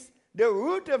 disease, the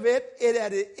root of it is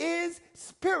that it is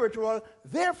spiritual.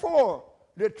 Therefore,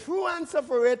 the true answer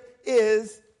for it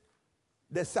is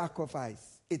the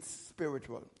sacrifice. It's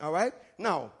spiritual. All right?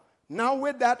 Now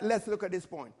with that, let's look at this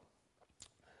point.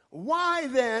 Why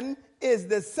then is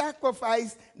the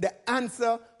sacrifice the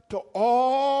answer to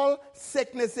all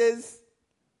sicknesses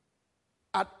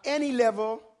at any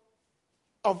level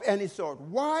of any sort?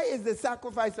 Why is the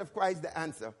sacrifice of Christ the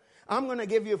answer? I'm going to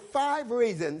give you 5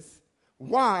 reasons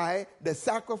why the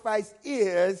sacrifice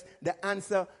is the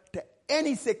answer to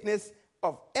any sickness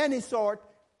of any sort,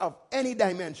 of any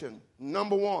dimension.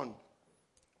 Number 1,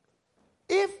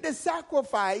 if the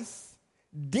sacrifice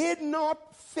did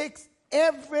not fix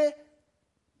every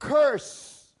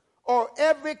curse or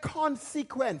every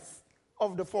consequence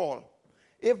of the fall,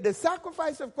 if the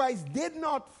sacrifice of Christ did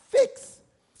not fix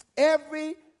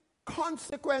every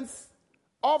consequence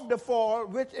of the fall,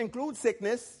 which includes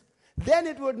sickness, then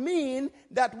it would mean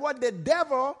that what the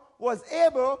devil was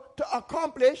able to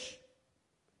accomplish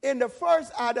in the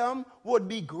first Adam would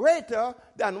be greater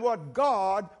than what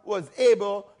God was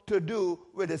able to do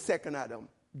with the second Adam,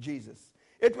 Jesus.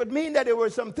 It would mean that there were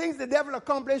some things the devil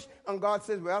accomplished, and God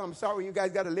says, well, I'm sorry, you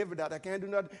guys got to live with that. I can't do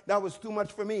that. That was too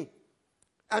much for me.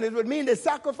 And it would mean the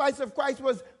sacrifice of Christ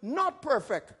was not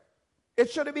perfect. It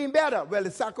should have been better. Well,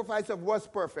 the sacrifice of was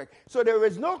perfect. So there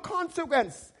is no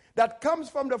consequence that comes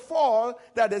from the fall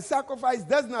that the sacrifice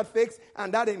does not fix,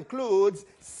 and that includes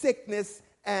sickness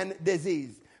and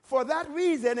disease. For that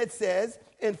reason, it says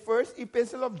in First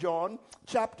Epistle of John,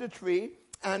 chapter 3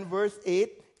 and verse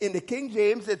 8, in the King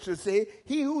James, it should say,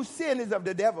 he who sinned is of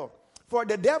the devil. For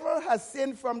the devil has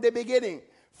sinned from the beginning.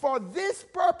 For this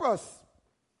purpose,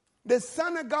 the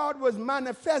Son of God was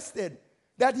manifested,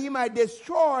 that he might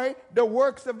destroy the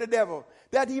works of the devil,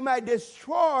 that he might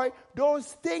destroy those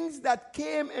things that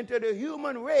came into the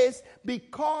human race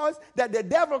because that the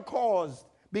devil caused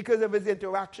because of his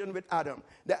interaction with Adam.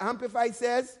 The Amplified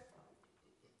says,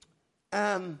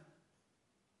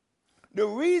 the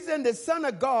reason the Son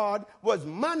of God was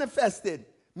manifested,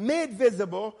 made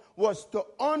visible, was to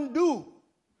undo,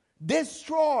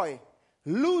 destroy,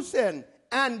 loosen,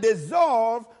 and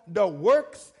dissolve the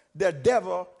works the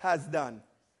devil has done.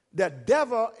 The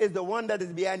devil is the one that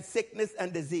is behind sickness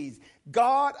and disease.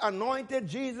 God anointed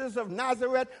Jesus of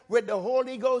Nazareth with the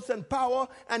Holy Ghost and power,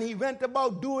 and he went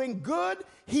about doing good,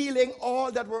 healing all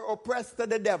that were oppressed to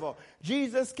the devil.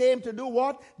 Jesus came to do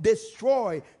what?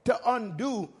 Destroy, to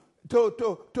undo,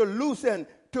 to loosen,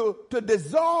 to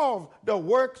dissolve the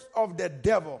works of the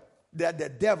devil that the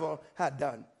devil had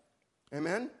done.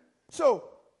 Amen? So,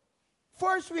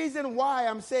 first reason why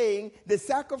I'm saying the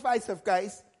sacrifice of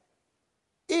Christ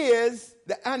is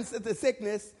the answer to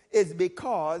sickness is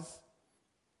because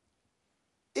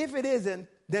if it isn't,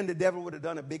 then the devil would have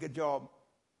done a bigger job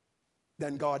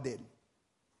than God did.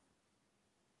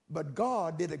 But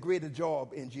God did a greater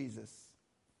job in Jesus.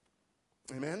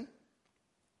 Amen?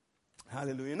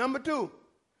 Hallelujah. Number 2,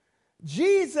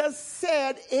 Jesus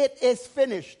said it is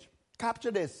finished.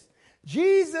 Capture this.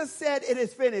 Jesus said it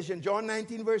is finished in John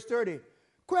 19 verse 30.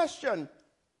 Question,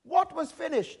 what was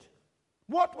finished?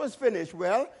 What was finished?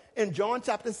 Well, in John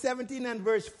chapter 17 and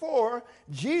verse 4,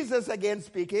 Jesus again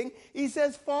speaking, he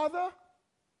says, Father,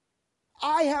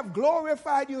 I have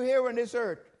glorified you here on this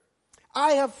earth.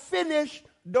 I have finished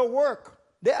the work,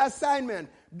 the assignment,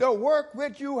 the work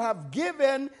which you have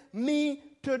given me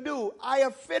to do. I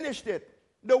have finished it.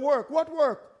 The work. What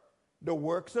work? The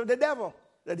works of the devil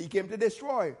that he came to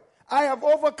destroy. I have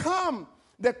overcome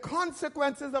the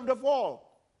consequences of the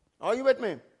fall. Are you with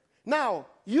me? Now,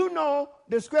 you know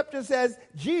the scripture says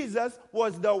Jesus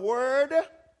was the Word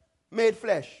made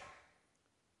flesh.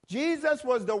 Jesus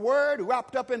was the Word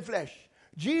wrapped up in flesh.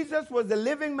 Jesus was the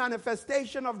living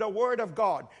manifestation of the Word of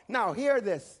God. Now, hear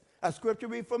this. A scripture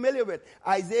we're familiar with.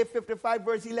 Isaiah 55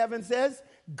 verse 11 says,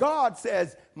 God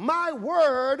says, my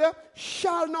word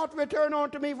shall not return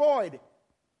unto me void.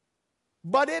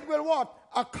 But it will what?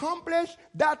 Accomplish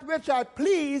that which I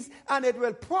please, and it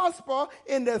will prosper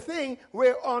in the thing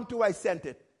whereunto I sent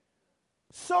it.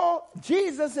 So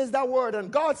Jesus is that word,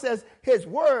 and God says his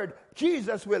word,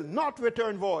 Jesus, will not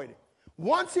return void.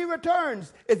 Once he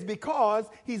returns, it's because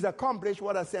he's accomplished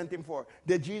what I sent him for.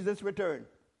 Did Jesus return?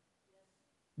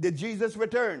 Did Jesus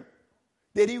return?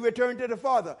 Did he return to the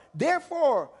Father?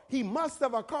 Therefore, he must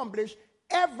have accomplished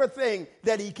everything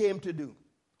that he came to do.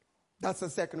 That's the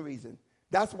second reason.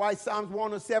 That's why Psalms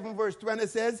 107 verse 20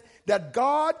 says that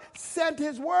God sent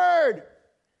his word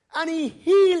and he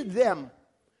healed them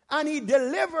and he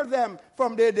delivered them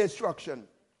from their destruction.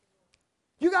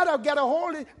 You got to get a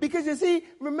hold of it because you see,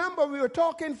 remember we were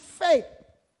talking faith.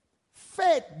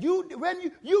 Faith, you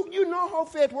know how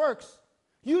faith works.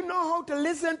 You know how to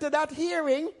listen to that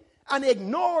hearing and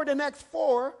ignore the next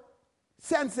 4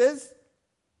 senses.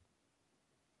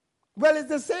 Well, it's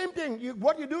the same thing.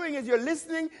 What you're doing is you're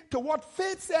listening to what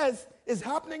faith says is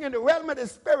happening in the realm of the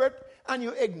spirit, and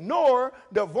you ignore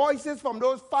the voices from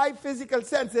those 5 physical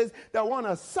senses that want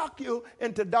to suck you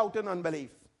into doubt and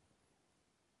unbelief.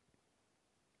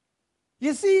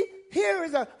 You see,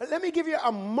 let me give you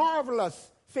a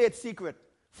marvelous faith secret.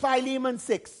 Philemon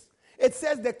 6. It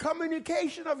says the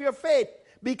communication of your faith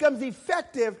becomes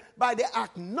effective by the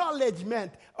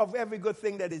acknowledgement of every good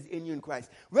thing that is in you in Christ.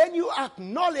 When you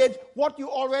acknowledge what you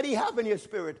already have in your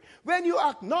spirit, when you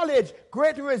acknowledge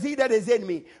greater is he that is in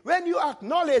me, when you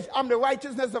acknowledge I'm the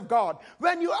righteousness of God,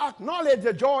 when you acknowledge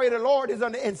the joy of the Lord is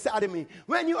on the inside of me,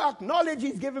 when you acknowledge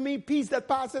he's given me peace that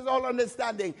passes all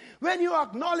understanding, when you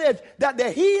acknowledge that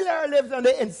the healer lives on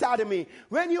the inside of me,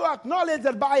 when you acknowledge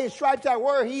that by his stripes I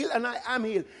were healed and I am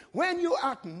healed, when you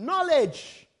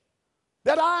acknowledge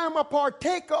that I am a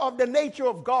partaker of the nature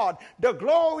of God. The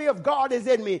glory of God is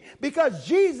in me. Because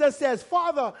Jesus says,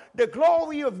 Father, the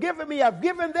glory you have given me, I've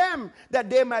given them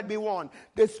that they might be one.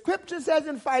 The scripture says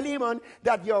in Philemon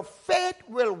that your faith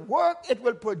will work, it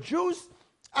will produce,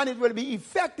 and it will be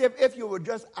effective if you will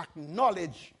just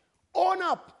acknowledge, own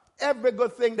up every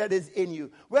good thing that is in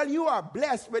you. Well, you are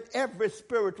blessed with every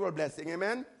spiritual blessing.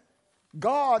 Amen?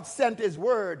 God sent his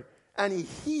word and he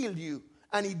healed you.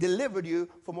 And he delivered you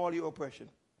from all your oppression.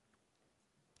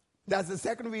 That's the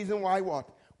second reason why what?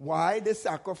 Why the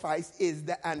sacrifice is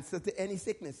the answer to any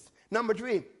sickness. Number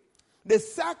 3, the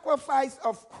sacrifice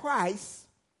of Christ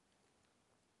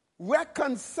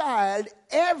reconciled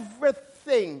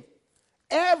everything,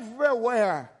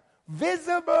 everywhere,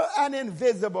 visible and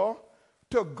invisible,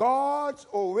 to God's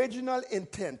original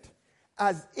intent,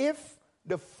 as if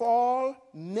the fall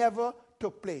never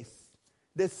took place.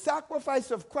 The sacrifice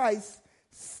of Christ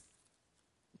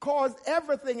caused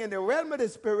everything in the realm of the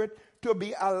spirit to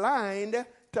be aligned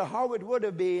to how it would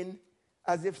have been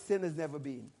as if sin has never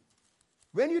been.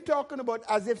 When you're talking about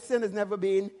as if sin has never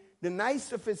been, the nice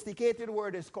sophisticated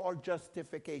word is called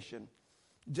justification.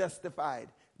 Justified.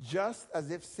 Just as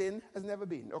if sin has never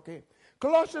been. Okay.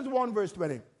 Colossians 1 verse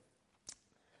 20.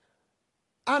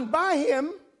 And by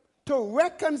him to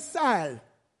reconcile.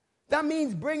 That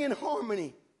means bring in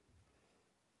harmony.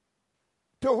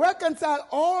 To reconcile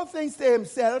all things to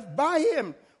himself by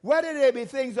him, whether they be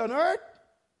things on earth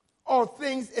or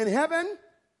things in heaven.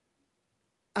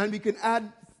 And we can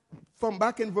add from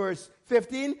back in verse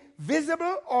 15,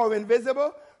 visible or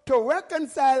invisible, to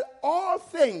reconcile all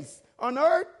things on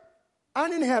earth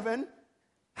and in heaven,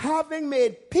 having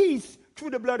made peace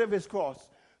through the blood of his cross.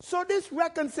 So this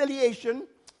reconciliation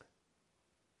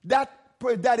that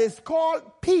is called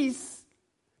peace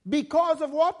because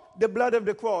of what? The blood of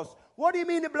the cross. What do you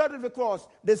mean the blood of the cross?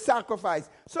 The sacrifice.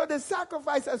 So the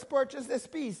sacrifice has purchased this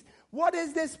peace. What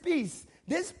is this peace?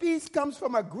 This peace comes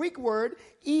from a Greek word,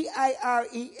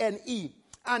 E-I-R-E-N-E.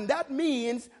 And that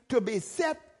means to be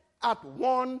set at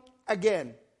one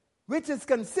again. Which is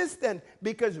consistent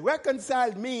because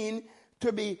reconciled means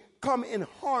to become in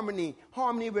harmony.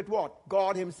 Harmony with what?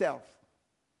 God himself.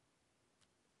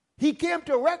 He came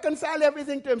to reconcile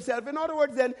everything to himself. In other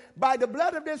words then, by the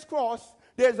blood of this cross,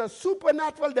 there's a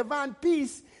supernatural divine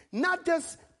peace, not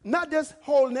just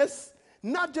wholeness,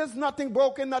 not just nothing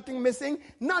broken, nothing missing,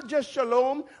 not just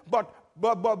shalom, but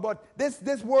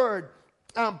this word,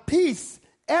 peace,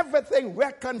 everything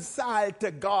reconciled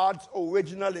to God's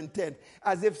original intent,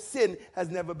 as if sin has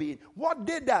never been. What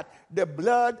did that? The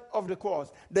blood of the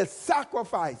cross, the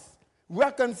sacrifice,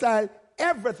 reconciled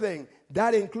everything.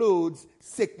 That includes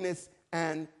sickness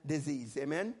and disease.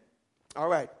 Amen? All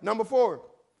right. Number 4.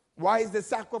 Why is the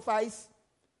sacrifice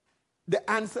the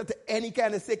answer to any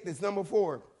kind of sickness? Number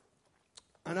 4.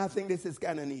 And I think this is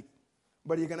kind of neat.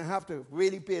 But you're going to have to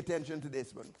really pay attention to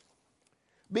this one.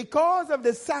 Because of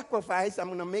the sacrifice, I'm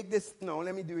going to make this,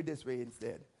 let me do it this way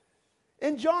instead.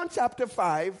 In John chapter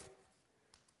 5,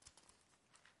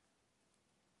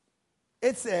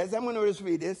 it says, I'm going to just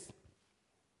read this.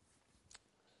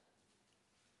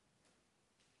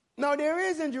 Now there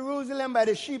is in Jerusalem by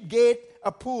the sheep gate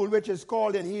a pool which is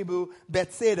called in Hebrew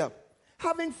Bethsaida,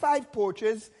 having 5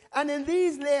 porches, and in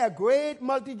these lay a great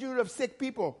multitude of sick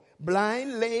people,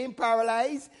 blind, lame,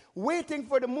 paralyzed, waiting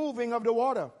for the moving of the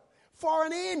water. For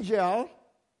an angel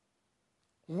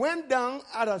went down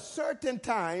at a certain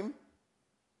time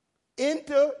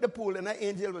into the pool, and that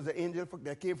angel was an angel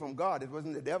that came from God. It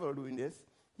wasn't the devil doing this.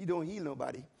 He don't heal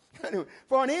nobody. Anyway,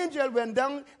 for an angel went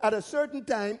down at a certain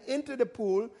time into the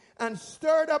pool and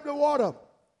stirred up the water.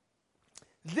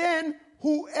 Then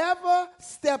whoever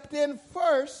stepped in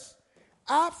first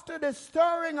after the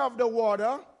stirring of the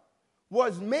water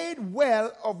was made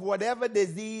well of whatever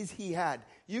disease he had.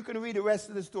 You can read the rest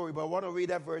of the story, but I want to read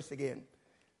that verse again.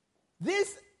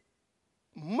 This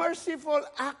merciful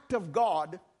act of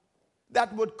God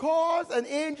that would cause an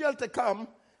angel to come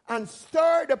and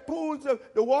stir the pools of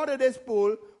the water of this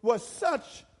pool was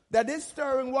such that this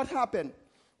stirring, what happened?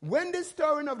 When this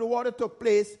stirring of the water took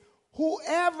place,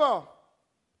 whoever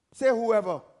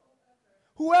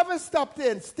stepped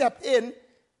in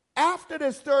after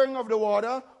the stirring of the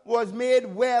water was made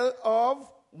well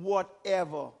of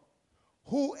whatever.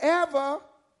 Whoever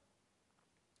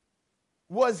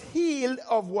was healed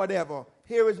of whatever.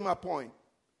 Here is my point.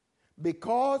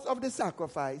 Because of the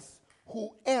sacrifice,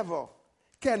 whoever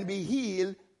can be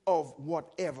healed of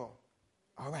whatever.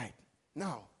 All right.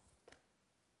 Now,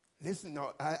 listen.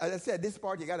 Now, as I said, this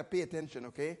part you got to pay attention,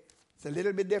 okay? It's a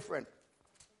little bit different.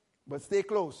 But stay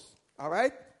close. All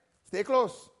right? Stay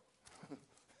close.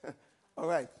 All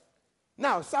right.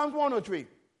 Now, Psalms 103.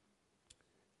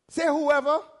 Say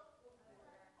whoever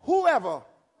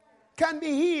can be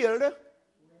healed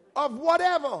of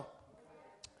whatever.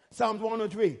 Psalms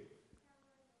 103.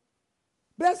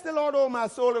 Bless the Lord, O my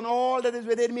soul, and all that is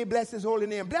within me. Bless his holy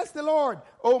name. Bless the Lord,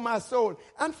 O my soul,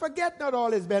 and forget not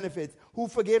all his benefits, who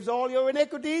forgives all your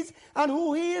iniquities, and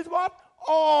who heals what?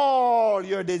 All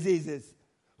your diseases.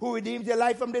 Who redeems your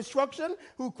life from destruction,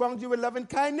 who crowns you with loving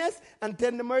kindness and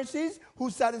tender mercies,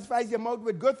 who satisfies your mouth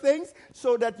with good things,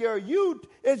 so that your youth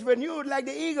is renewed like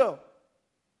the eagle.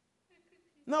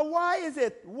 Now, why is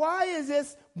it? Why is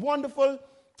this wonderful?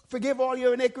 Forgive all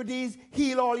your iniquities,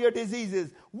 heal all your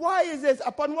diseases. Why is this?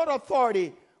 Upon what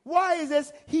authority? Why is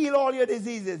this? Heal all your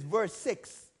diseases. Verse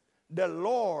 6. The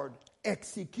Lord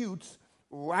executes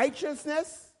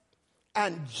righteousness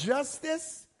and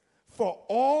justice for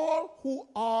all who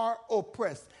are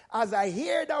oppressed. As I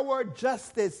hear the word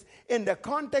justice in the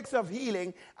context of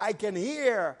healing, I can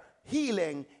hear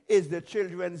healing is the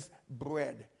children's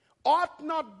bread. Ought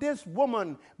not this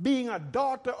woman, being a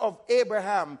daughter of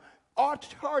Abraham, ought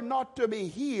her not to be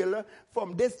healed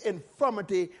from this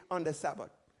infirmity on the Sabbath?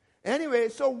 Anyway,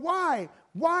 so why?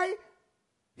 Why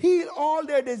heal all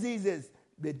their diseases?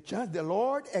 The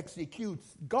Lord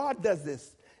executes, God does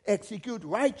this, execute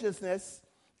righteousness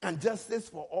and justice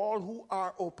for all who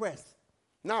are oppressed.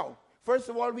 Now, first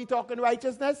of all, we talk in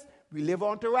righteousness. We live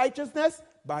on to righteousness.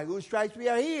 By whose stripes we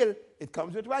are healed. It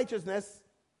comes with righteousness.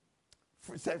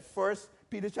 First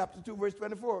Peter chapter 2, verse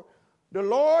 24. The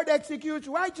Lord executes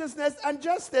righteousness and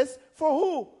justice for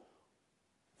who?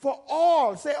 For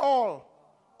all. Say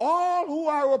all. All who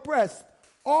are oppressed.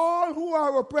 All who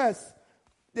are oppressed.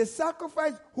 The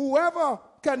sacrifice, whoever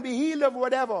can be healed of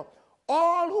whatever.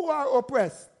 All who are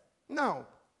oppressed. Now,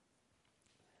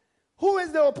 who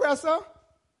is the oppressor?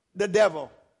 The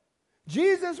devil.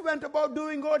 Jesus went about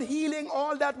doing good, healing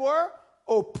all that were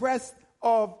oppressed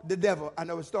of the devil.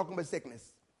 And I was talking about sickness.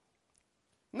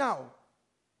 Now,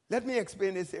 let me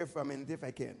explain this here for a minute if I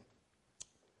can.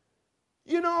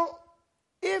 You know,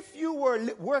 if you were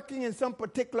working in some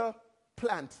particular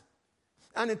plant,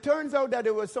 and it turns out that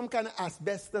there was some kind of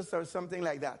asbestos or something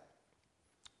like that,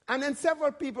 and then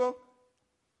several people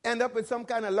end up with some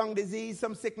kind of lung disease,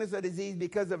 some sickness or disease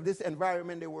because of this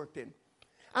environment they worked in.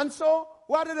 And so,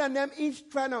 rather than them each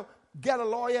trying to get a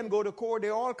lawyer and go to court, they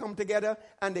all come together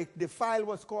and they file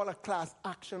what's called a class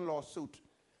action lawsuit.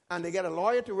 And they get a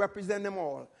lawyer to represent them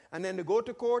all. And then they go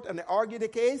to court and they argue the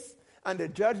case. And the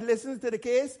judge listens to the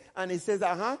case and he says,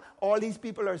 all these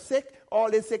people are sick. All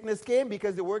this sickness came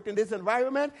because they worked in this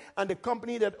environment. And the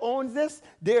company that owns this,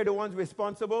 they're the ones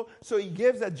responsible. So he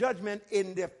gives a judgment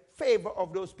in the favor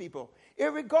of those people.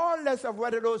 Irregardless of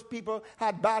whether those people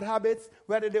had bad habits,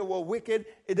 whether they were wicked,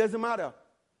 it doesn't matter.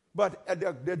 But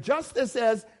the justice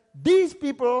says these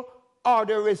people are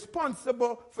the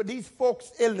responsible for these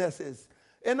folks' illnesses.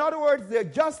 In other words, the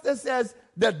justice says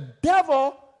the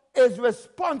devil is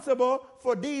responsible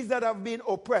for these that have been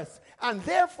oppressed. And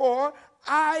therefore,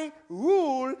 I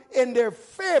rule in their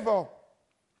favor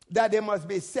that they must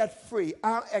be set free.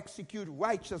 I'll execute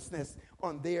righteousness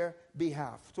on their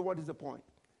behalf. So what is the point?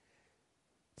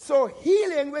 So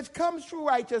healing, which comes through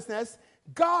righteousness,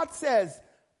 God says,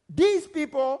 these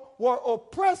people were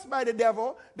oppressed by the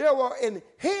devil. They were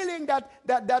inhaling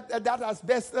that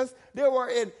asbestos. They were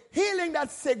inhaling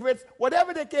that cigarettes,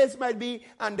 whatever the case might be.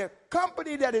 And the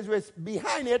company that is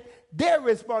behind it, they're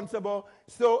responsible.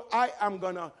 So I am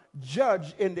going to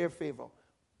judge in their favor.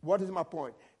 What is my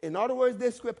point? In other words,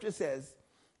 this scripture says,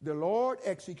 the Lord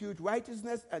executes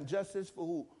righteousness and justice for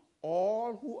who?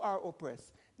 All who are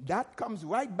oppressed. That comes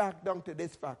right back down to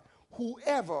this fact.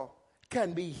 Whoever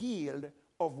can be healed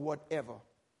of whatever.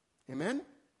 Amen?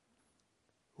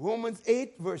 Romans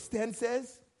 8 verse 10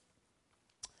 says,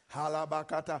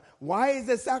 Halabakata. Why is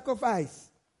the sacrifice?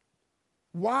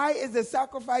 Why is the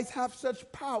sacrifice have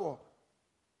such power?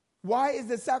 Why is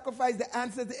the sacrifice the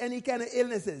answer to any kind of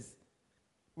illnesses?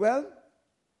 Well,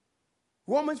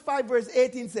 Romans 5 verse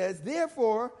 18 says,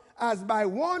 therefore, as by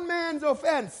one man's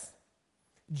offense,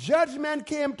 judgment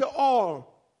came to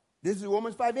all. This is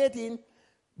Romans 5:18.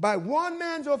 By one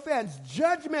man's offense,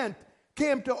 judgment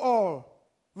came to all,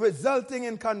 resulting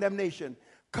in condemnation.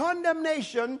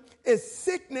 Condemnation is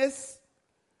sickness.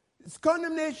 It's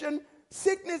condemnation.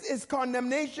 Sickness is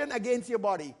condemnation against your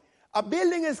body. A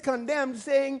building is condemned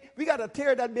saying, we got to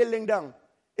tear that building down.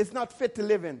 It's not fit to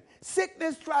live in.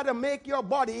 Sickness try to make your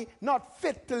body not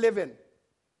fit to live in.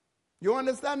 You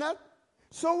understand that?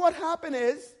 So what happened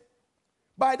is,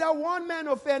 by that one man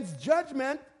offense,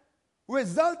 judgment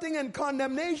resulting in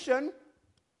condemnation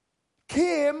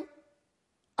came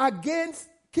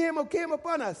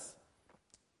upon us.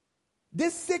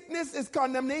 This sickness is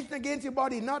condemnation against your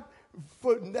body,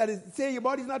 that is, say your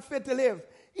body is not fit to live.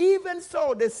 Even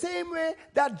so, the same way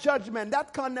that judgment,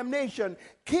 that condemnation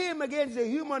came against the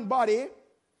human body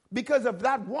because of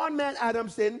that one man,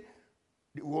 Adam's sin,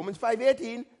 Romans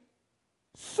 5:18,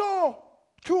 so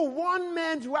through one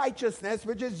man's righteousness,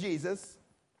 which is Jesus,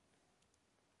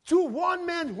 through one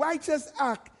man's righteous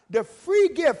act, the free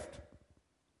gift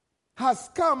has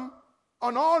come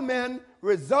on all men,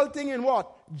 resulting in what?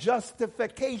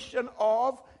 Justification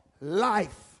of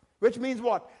life. Which means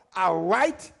what? A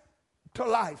right to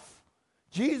life.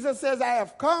 Jesus says, I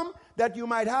have come that you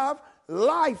might have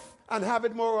life and have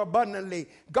it more abundantly.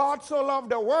 God so loved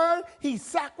the world, he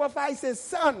sacrificed his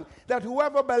son, that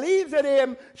whoever believes in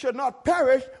him should not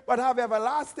perish, but have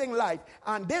everlasting life.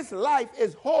 And this life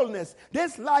is wholeness.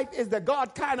 This life is the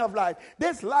God kind of life.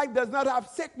 This life does not have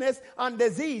sickness and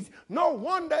disease. No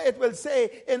wonder it will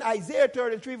say in Isaiah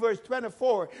 33 verse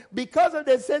 24, because of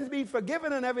their sins being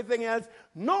forgiven and everything else,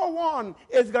 no one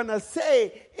is going to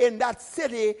say in that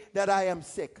city that I am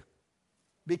sick.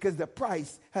 Because the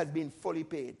price has been fully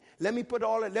paid. Let me put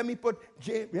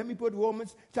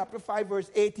Romans chapter 5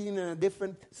 verse 18 in a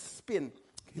different spin.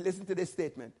 Listen to this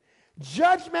statement.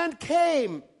 Judgment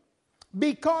came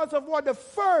because of what the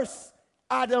first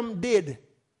Adam did,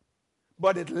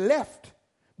 but it left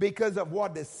because of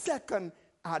what the second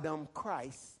Adam,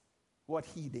 Christ, what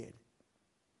he did,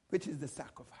 which is the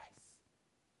sacrifice.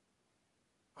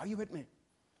 Are you with me?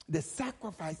 The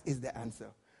sacrifice is the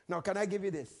answer. Now, can I give you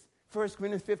this? 1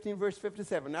 Corinthians 15, verse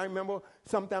 57. I remember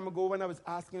some time ago when I was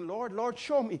asking, Lord,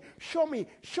 show me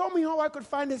how I could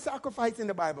find the sacrifice in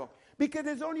the Bible. Because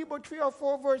there's only about 3 or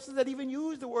 4 verses that even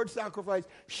use the word sacrifice.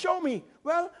 Show me.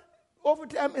 Well, over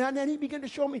time, and then he began to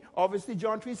show me. Obviously,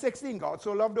 John 3:16, God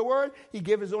so loved the world, he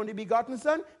gave his only begotten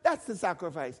son. That's the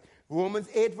sacrifice. Romans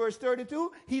 8, verse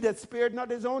 32, he that spared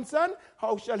not his own son,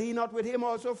 how shall he not with him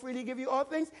also freely give you all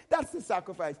things? That's the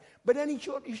sacrifice. But then he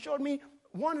showed me,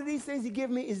 one of these things he gave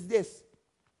me is this.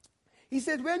 He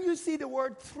said, when you see the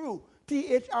word through,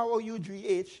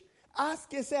 T-H-R-O-U-G-H,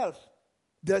 ask yourself,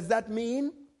 does that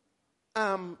mean,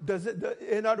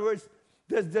 in other words,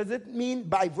 does it mean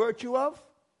by virtue of?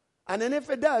 And then if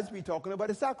it does, we're talking about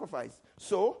a sacrifice.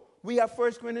 So, we have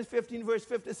 1 Corinthians 15, verse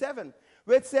 57,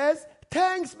 which says,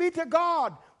 thanks be to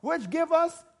God, which give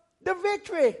us the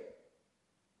victory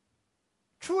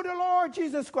through the Lord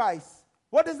Jesus Christ.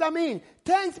 What does that mean?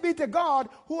 Thanks be to God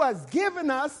who has given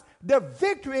us the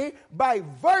victory by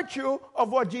virtue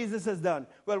of what Jesus has done.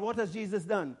 Well, what has Jesus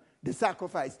done? The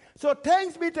sacrifice. So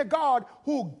thanks be to God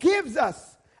who gives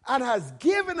us and has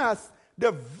given us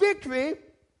the victory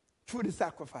through the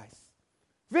sacrifice.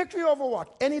 Victory over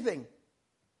what? Anything.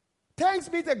 Thanks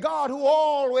be to God who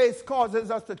always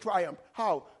causes us to triumph.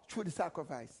 How? Through the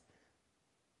sacrifice.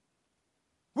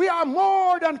 We are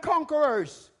more than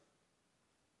conquerors.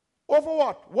 Over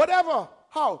what? Whatever.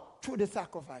 How? Through the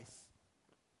sacrifice.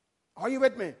 Are you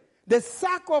with me? The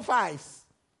sacrifice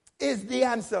is the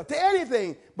answer to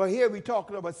anything. But here we're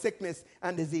talking about sickness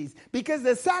and disease. Because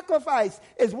the sacrifice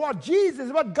is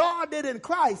what God did in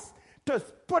Christ to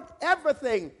put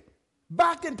everything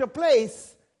back into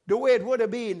place the way it would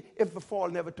have been if the fall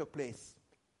never took place.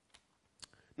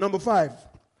 Number 5.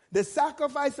 The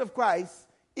sacrifice of Christ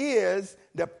is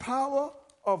the power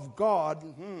of God.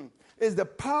 Is the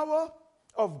power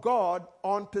of God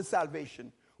unto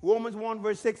salvation. Romans 1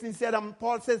 verse 16 said,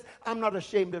 Paul says, I'm not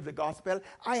ashamed of the gospel.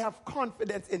 I have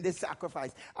confidence in this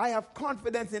sacrifice. I have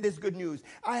confidence in this good news.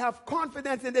 I have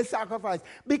confidence in this sacrifice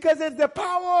because it's the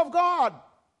power of God.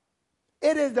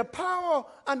 It is the power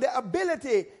and the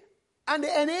ability and the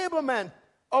enablement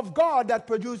of God that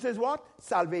produces what?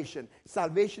 Salvation.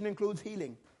 Salvation includes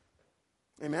healing.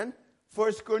 Amen.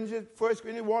 1 Corinthians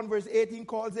 1 verse 18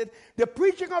 calls it the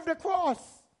preaching of the cross.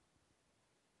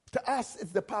 To us,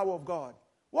 it's the power of God.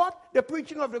 What? The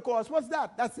preaching of the cross. What's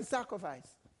that? That's the sacrifice.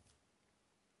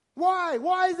 Why?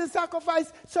 Why is the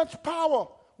sacrifice such power?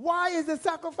 Why is the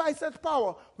sacrifice such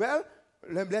power? Well,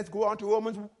 let's go on to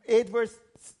Romans 8 verse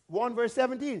 1 verse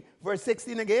 17. Verse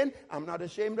 16 again. I'm not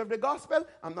ashamed of the gospel.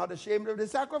 I'm not ashamed of the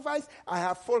sacrifice. I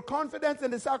have full confidence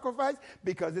in the sacrifice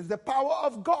because it's the power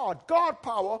of God. God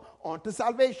power unto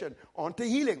salvation, unto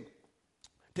healing,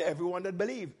 to everyone that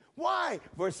believes. Why?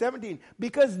 Verse 17.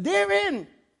 Because therein,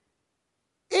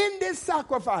 in this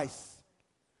sacrifice,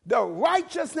 the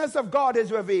righteousness of God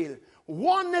is revealed.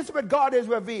 Oneness with God is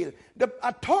revealed. The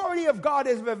authority of God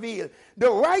is revealed. The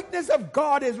rightness of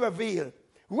God is revealed.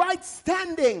 Right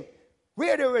standing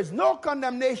where there is no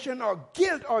condemnation or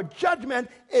guilt or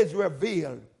judgment is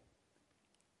revealed.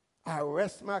 I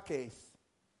rest my case.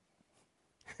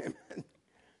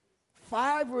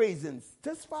 5 reasons,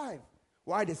 just 5,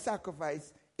 why the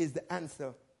sacrifice is the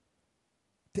answer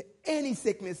to any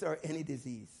sickness or any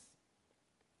disease.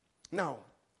 Now,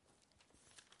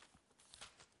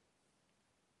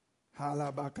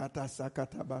 let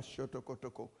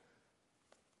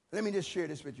me just share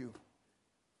this with you.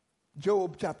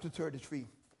 Job chapter 33.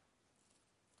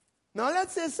 Now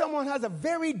let's say someone has a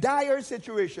very dire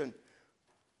situation.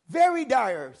 Very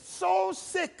dire. So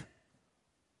sick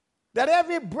that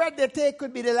every breath they take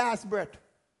could be the last breath.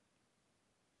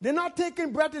 They're not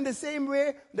taking breath in the same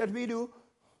way that we do,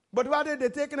 but rather they're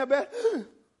taking a breath.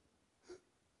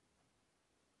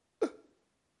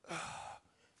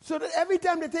 So that every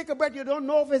time they take a breath, you don't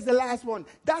know if it's the last one.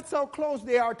 That's how close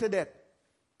they are to death.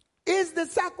 Is the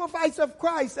sacrifice of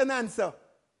Christ an answer?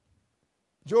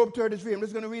 Job 33, I'm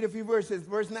just going to read a few verses.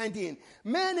 Verse 19.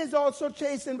 Man is also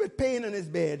chastened with pain in his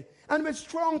bed, and with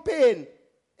strong pain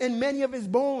in many of his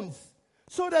bones,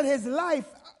 so that his life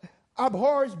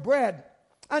abhors bread,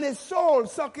 and his soul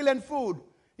succulent food.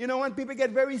 You know, when people get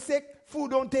very sick,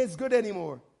 food don't taste good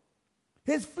anymore.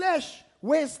 His flesh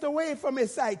wastes away from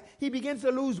his sight. He begins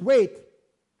to lose weight.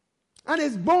 And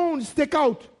his bones stick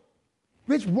out,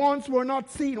 which once were not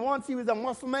seen. Once he was a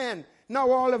muscle man. Now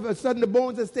all of a sudden the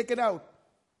bones are sticking out.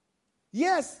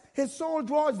 Yes, his soul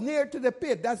draws near to the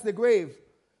pit, that's the grave,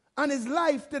 and his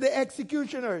life to the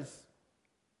executioners.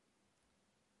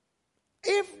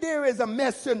 If there is a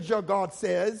messenger, God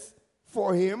says,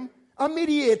 for him, a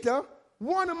mediator,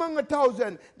 one among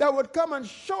 1,000, that would come and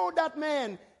show that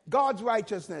man God's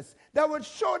righteousness, that would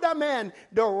show that man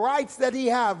the rights that he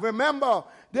has. Remember,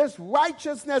 this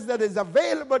righteousness that is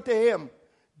available to him,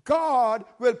 God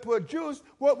will produce.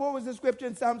 What was the scripture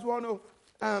in Psalms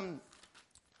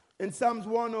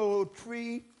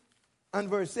 103 and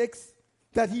verse 6?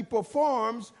 That he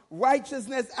performs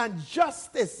righteousness and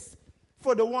justice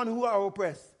for the one who are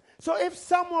oppressed. So if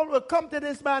someone will come to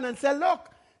this man and say, look,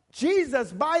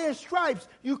 Jesus, by his stripes,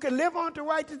 you can live on to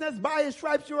righteousness. By his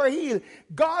stripes, you are healed.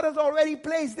 God has already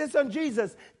placed this on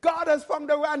Jesus. God has found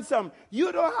the ransom.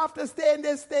 You don't have to stay in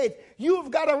this state.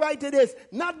 You've got a right to this,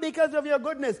 not because of your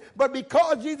goodness, but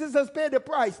because Jesus has paid the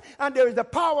price. And there is the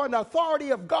power and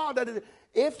authority of God. That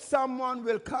if someone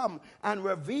will come and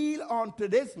reveal unto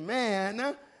this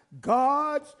man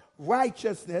God's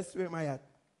righteousness, where am I at?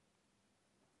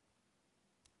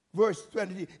 Verse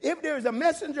 23, if there is a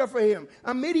messenger for him,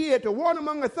 a mediator, one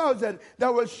among 1,000,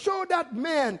 that will show that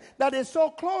man that is so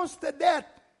close to death,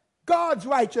 God's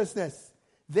righteousness,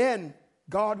 then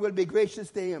God will be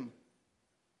gracious to him.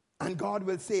 And God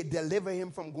will say, deliver him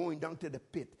from going down to the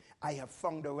pit. I have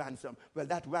found a ransom. Well,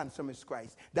 that ransom is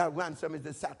Christ. That ransom is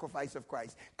the sacrifice of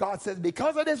Christ. God says,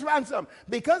 because of this ransom,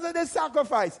 because of this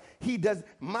sacrifice, he does,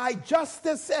 my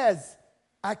justice says,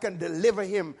 I can deliver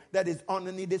him that is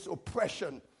underneath this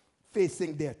oppression,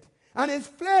 facing death. And his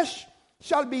flesh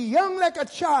shall be young like a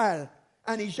child,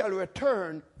 and he shall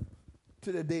return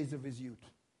to the days of his youth.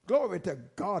 Glory to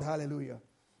God, hallelujah.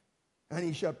 And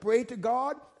he shall pray to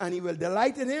God, and he will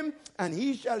delight in him, and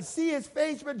he shall see his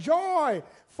face with joy,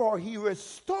 for he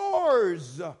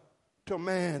restores to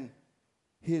man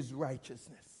his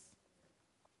righteousness.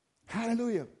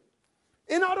 Hallelujah.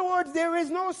 In other words, there is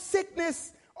no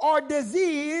sickness or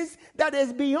disease that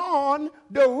is beyond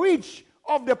the reach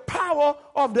of the power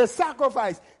of the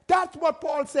sacrifice. That's what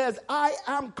Paul says. I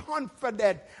am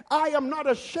confident. I am not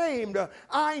ashamed.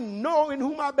 I know in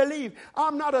whom I believe.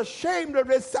 I'm not ashamed of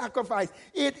this sacrifice.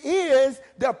 It is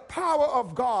the power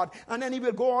of God. And then he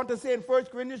will go on to say in 1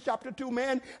 Corinthians chapter 2,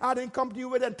 man, I didn't come to you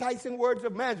with enticing words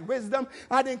of man's wisdom.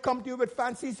 I didn't come to you with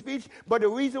fancy speech. But the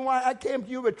reason why I came to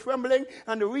you with trembling,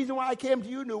 and the reason why I came to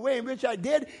you in the way in which I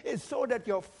did, is so that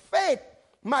your faith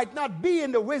might not be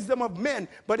in the wisdom of men,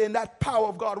 but in that power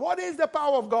of God. What is the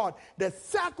power of God? The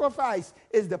sacrifice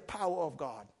is the power of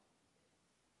God.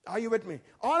 Are you with me?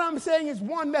 All I'm saying is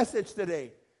one message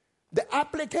today. The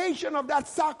application of that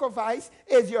sacrifice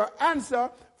is your answer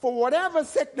for whatever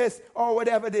sickness or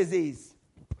whatever disease.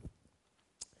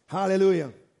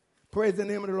 Hallelujah. Praise the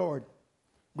name of the Lord.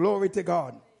 Glory to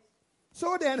God.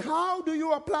 So then, how do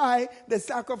you apply the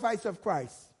sacrifice of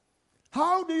Christ?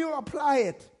 How do you apply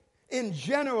it in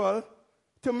general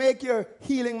to make your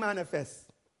healing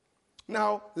manifest?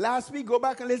 Now, last week, go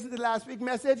back and listen to the last week's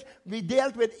message. We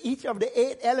dealt with each of the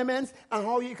 8 elements and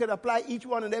how you could apply each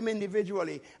one of them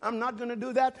individually. I'm not going to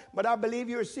do that, but I believe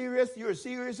you're serious. You're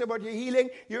serious about your healing.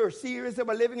 You're serious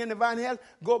about living in divine health.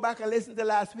 Go back and listen to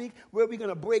last week where we're going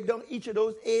to break down each of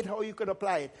those 8, how you could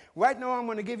apply it. Right now, I'm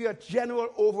going to give you a general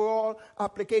overall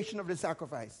application of the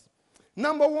sacrifice.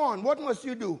 Number 1, what must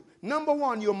you do? Number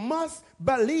 1, you must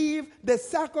believe the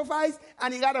sacrifice,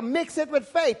 and you got to mix it with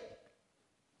faith.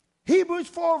 Hebrews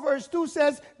 4 verse 2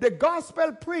 says, the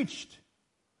gospel preached,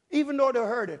 even though they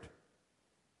heard it.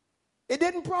 It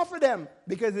didn't profit them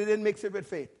because they didn't mix it with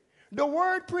faith. The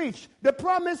word preached, the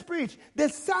promise preached, the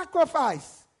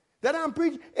sacrifice that I'm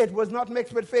preaching, it was not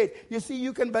mixed with faith. You see,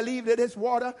 you can believe that this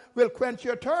water will quench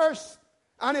your thirst.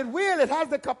 And it will. It has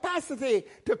the capacity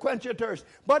to quench your thirst.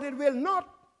 But it will not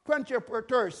quench your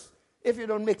thirst if you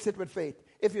don't mix it with faith.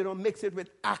 If you don't mix it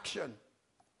with action.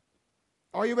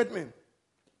 Are you with me?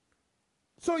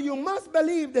 So you must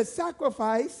believe the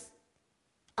sacrifice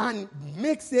and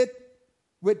mix it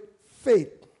with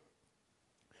faith.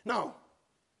 Now,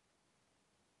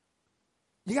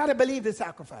 you got to believe the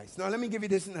sacrifice. Now, let me give you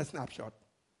this in a snapshot.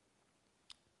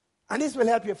 And this will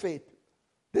help your faith.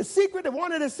 The secret,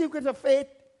 one of the secrets of faith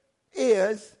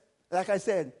is, like I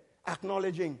said,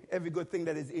 acknowledging every good thing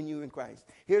that is in you in Christ.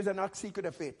 Here's another secret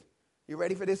of faith. You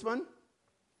ready for this one?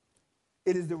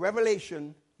 It is the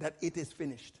revelation that it is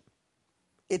finished.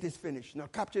 It is finished. Now,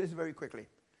 capture this very quickly.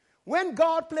 When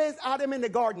God placed Adam in the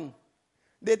garden,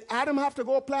 did Adam have to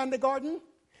go plant the garden?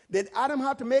 Did Adam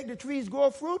have to make the trees grow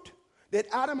fruit? Did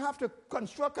Adam have to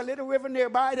construct a little river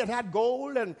nearby that had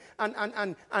gold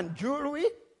and jewelry?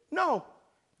 No.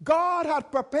 God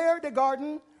had prepared the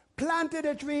garden, planted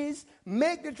the trees,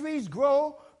 make the trees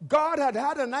grow. God had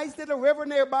had a nice little river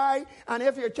nearby, and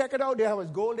if you check it out, there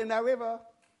was gold in that river.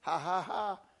 Ha, ha,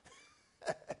 ha.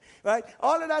 Right?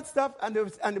 All of that stuff, and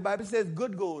the Bible says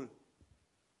good gold.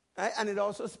 Right? And it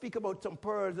also speaks about some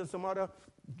pearls and some other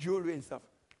jewelry and stuff.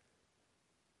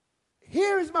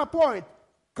 Here's my point.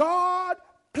 God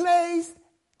placed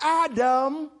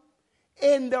Adam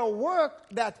in the work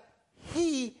that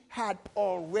he had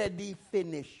already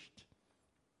finished.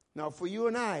 Now, for you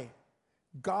and I,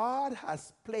 God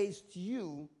has placed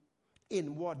you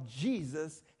in what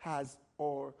Jesus has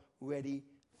already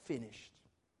finished.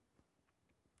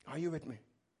 Are you with me?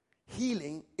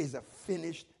 Healing is a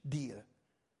finished deal.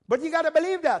 But you got to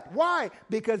believe that. Why?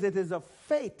 Because it is of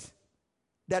faith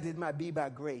that it might be by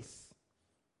grace.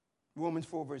 Romans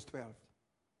 4 verse 12.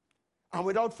 And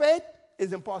without faith,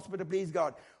 it's impossible to please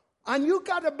God. And you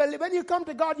got to believe, when you come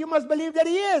to God, you must believe that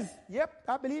he is. Yep,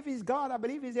 I believe he's God. I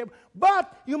believe he's able.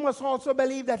 But you must also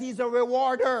believe that he's a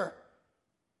rewarder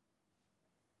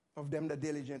of them that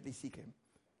diligently seek him.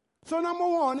 So number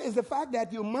one is the fact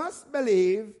that you must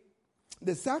believe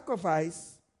the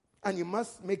sacrifice and you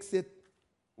must mix it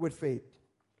with faith.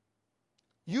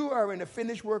 You are in the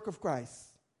finished work of Christ.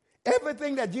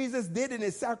 Everything that Jesus did in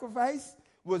his sacrifice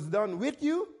was done with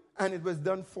you and it was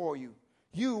done for you.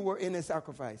 You were in a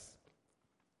sacrifice.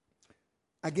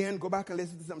 Again, go back and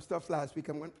listen to some stuff last week.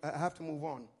 I have to move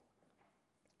on.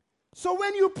 So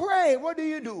when you pray, what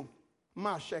do?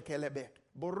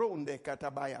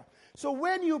 So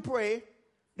when you pray,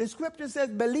 the scripture says,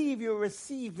 believe you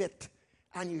receive it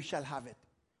and you shall have it.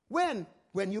 When?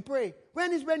 When you pray.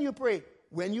 When is when you pray?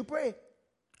 When you pray.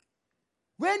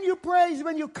 When you pray is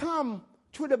when you come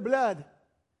to the blood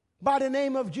by the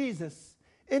name of Jesus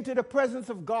into the presence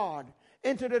of God,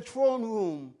 into the throne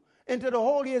room, into the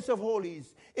holiest of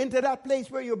holies, into that place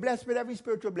where you're blessed with every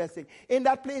spiritual blessing, in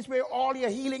that place where all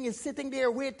your healing is sitting there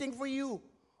waiting for you.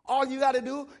 All you got to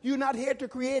do, you're not here to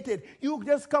create it. You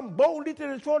just come boldly to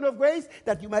the throne of grace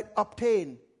that you might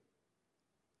obtain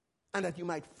and that you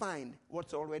might find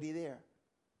what's already there.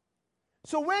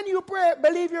 So when you pray,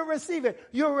 believe you receive it.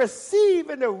 You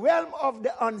receive in the realm of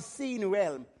the unseen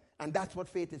realm. And that's what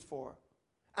faith is for.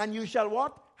 And you shall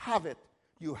what? Have it.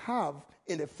 You have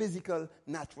in the physical,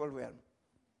 natural realm.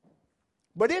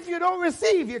 But if you don't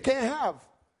receive, you can't have.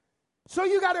 So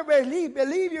you got to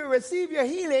believe you receive your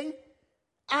healing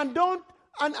and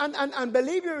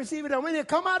believe you receive it. And when you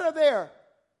come out of there,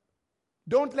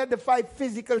 don't let the 5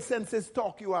 physical senses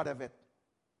talk you out of it.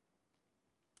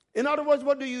 In other words,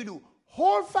 what do?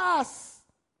 Hold fast.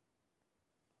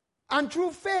 And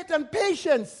through faith and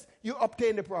patience, you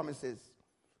obtain the promises.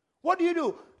 What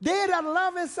do? They that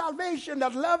love his salvation,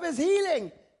 that love his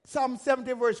healing. Psalm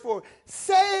 70 verse 4.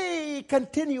 Say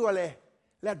continually,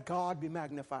 let God be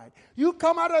magnified. You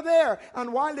come out of there,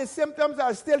 and while the symptoms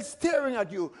are still staring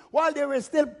at you, while there is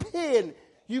still pain,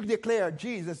 you declare,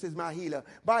 Jesus is my healer.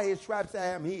 By his stripes I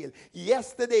am healed.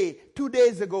 Yesterday, 2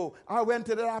 days ago, I went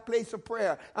to that place of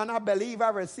prayer, and I believe I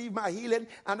received my healing,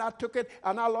 and I took it,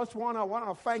 and I lost one. I want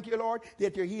to thank you, Lord,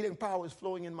 that your healing power is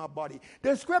flowing in my body.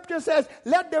 The scripture says,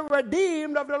 let the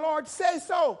redeemed of the Lord say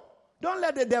so. Don't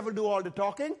let the devil do all the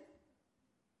talking.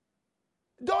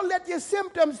 Don't let your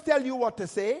symptoms tell you what to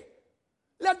say.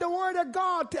 Let the word of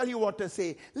God tell you what to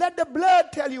say. Let the blood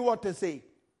tell you what to say.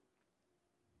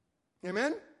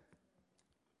 Amen?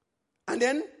 And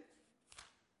then,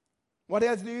 What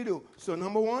else do you do? So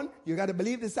number one, you got to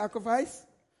believe the sacrifice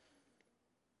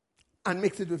and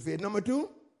mix it with faith. Number two,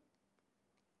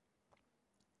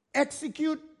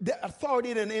 execute the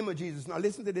authority in the name of Jesus. Now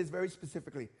listen to this very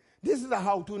specifically. This is a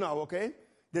how-to now, okay?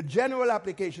 The general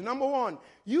application. Number one,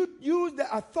 you use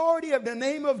the authority of the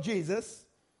name of Jesus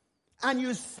and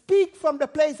you speak from the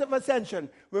place of ascension.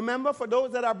 Remember, for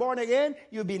those that are born again,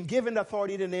 you've been given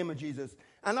authority in the name of Jesus.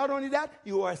 And not only that,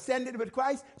 you are ascended with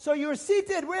Christ. So you're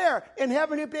seated where? In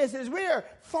heavenly places. Where?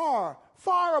 Far,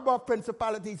 far above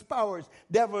principalities, powers,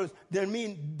 devils,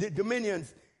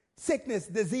 dominions, sickness,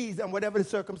 disease, and whatever the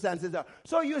circumstances are.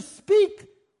 So you speak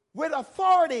with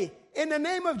authority in the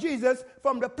name of Jesus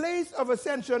from the place of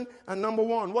ascension. And number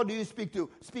one, what do you speak to?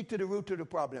 Speak to the root of the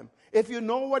problem. If you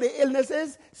know what the illness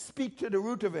is, speak to the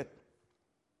root of it.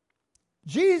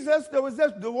 Jesus, there was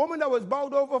the woman that was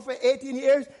bowed over for 18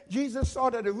 years. Jesus saw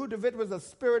that the root of it was a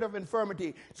spirit of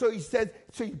infirmity. So he said,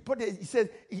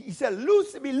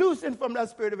 be loosened from that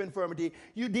spirit of infirmity.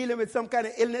 You dealing with some kind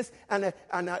of illness, and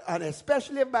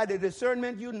especially by the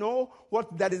discernment, you know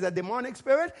what that is a demonic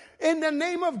spirit. In the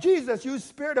name of Jesus, you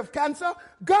spirit of cancer,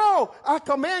 go! I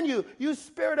command you. You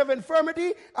spirit of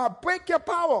infirmity, I break your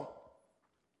power.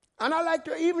 And I like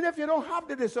to, even if you don't have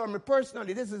the discernment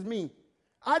personally, this is me.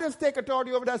 I just take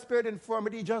authority over that spirit of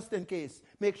infirmity just in case.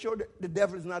 Make sure that the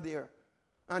devil is not there.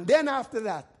 And then after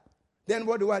that, then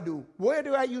what do? Where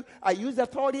do I use? I use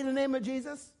authority in the name of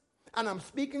Jesus. And I'm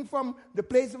speaking from the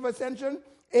place of ascension.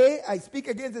 I speak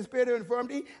against the spirit of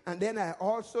infirmity. And then I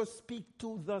also speak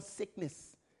to the sickness.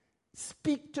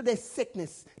 Speak to the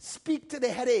sickness. Speak to the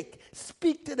headache.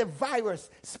 Speak to the virus.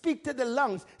 Speak to the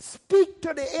lungs. Speak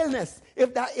to the illness.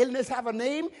 If that illness have a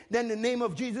name, then the name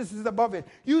of Jesus is above it.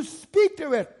 You speak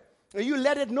to it. You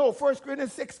let it know. 1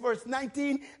 Corinthians 6 verse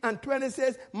 19 and 20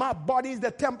 says, my body is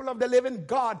the temple of the living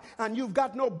God, and you've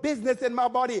got no business in my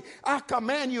body. I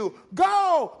command you,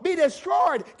 go, be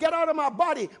destroyed, get out of my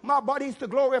body. My body is to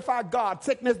glorify God.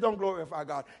 Sickness don't glorify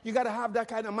God. You got to have that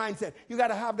kind of mindset. You got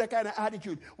to have that kind of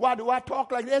attitude. Why do I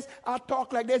talk like this? I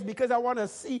talk like this because I want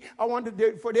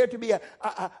for there to be a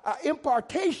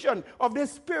impartation of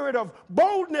this spirit of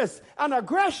boldness and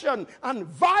aggression and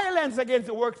violence against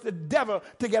the works of the devil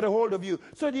to get a hold of you,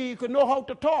 so that you can know how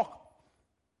to talk.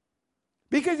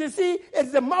 Because you see,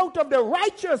 it's the mouth of the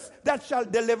righteous that shall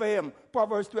deliver him.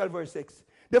 Proverbs 12 verse 6.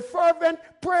 The fervent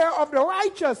prayer of the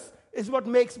righteous is what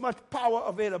makes much power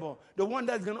available. The one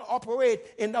that's going to operate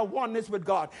in that oneness with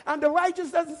God. And the righteous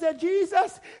doesn't say,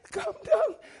 Jesus, come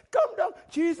down.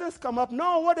 Jesus, come up.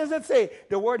 No, what does it say?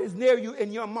 The word is near you,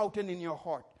 in your mouth and in your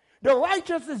heart. The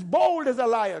righteous is bold as a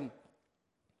lion.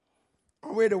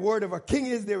 And where the word of a king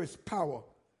is, there is power.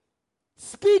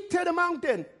 Speak to the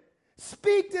mountain.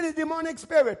 Speak to the demonic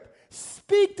spirit.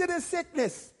 Speak to the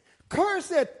sickness. Curse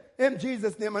it in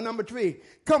Jesus' name. And number 3,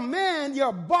 command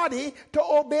your body to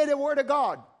obey the word of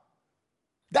God.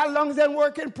 That lungs ain't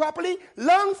working properly.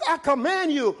 Lungs, I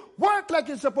command you, work like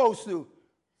you're supposed to.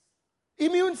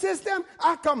 Immune system,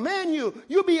 I command you.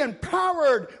 You be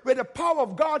empowered with the power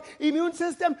of God. Immune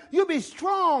system, you be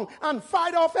strong and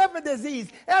fight off every disease,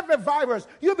 every virus.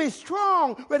 You be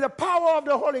strong with the power of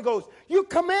the Holy Ghost. You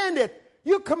command it.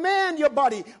 You command your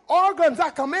body. Organs, I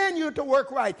command you to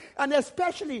work right. And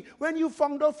especially when you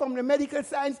found out from the medical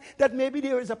science that maybe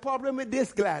there is a problem with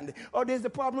this gland, or there's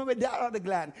a problem with that other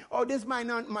gland, or this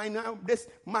minor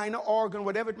organ,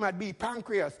 whatever it might be,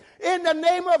 pancreas. In the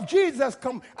name of Jesus,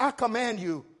 I command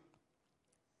you.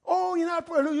 Oh, you're not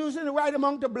producing the right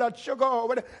amount of blood sugar or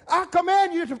whatever. I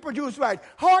command you to produce right.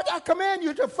 Heart, I command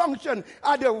you to function.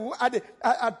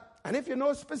 And if you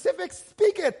know specifics,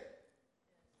 speak it.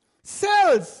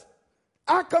 Cells,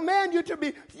 I command you to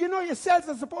be, your cells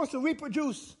are supposed to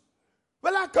reproduce.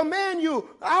 Well, I command you,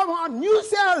 I want new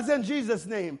cells in Jesus'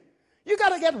 name. You got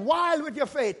to get wild with your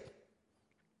faith.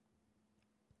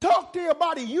 Talk to your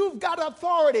body. You've got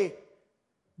authority.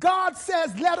 God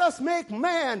says, let us make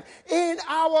man in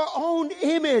our own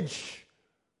image,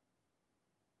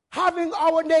 having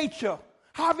our nature,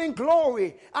 having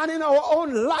glory, and in our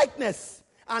own likeness.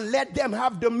 And let them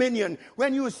have dominion.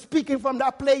 When you're speaking from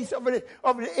that place of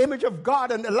the image of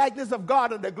God and the likeness of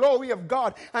God and the glory of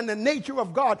God and the nature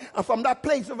of God, and from that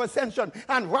place of ascension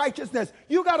and righteousness,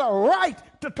 you got a right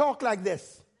to talk like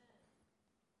this.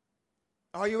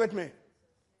 Are you with me?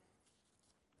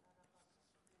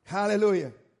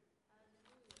 Hallelujah.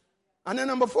 And then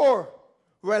number 4,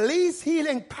 release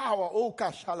healing power. Oh,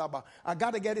 kashalaba. I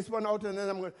got to get this one out, and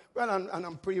then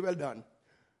I'm pretty well done.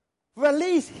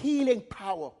 Release healing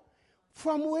power.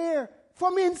 From where?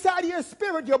 From inside your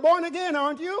spirit. You're born again,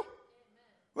 aren't you? Amen.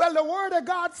 Well, the word of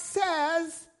God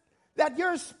says that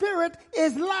your spirit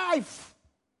is life.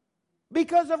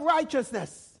 Because of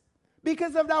righteousness.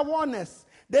 Because of that oneness.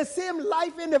 The same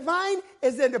life in the vine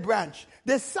is in the branch.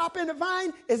 The sap in the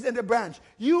vine is in the branch.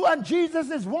 You and Jesus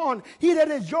is one. He that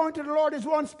is joined to the Lord is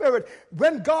one spirit.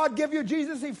 When God gave you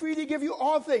Jesus, he freely gave you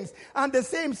all things. And the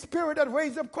same spirit that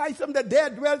raised up Christ from the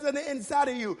dead dwells on the inside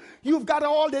of you. You've got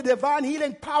all the divine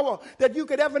healing power that you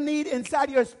could ever need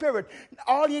inside your spirit.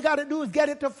 All you got to do is get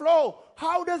it to flow.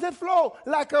 How does it flow?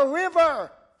 Like a river.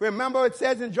 Remember it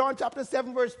says in John chapter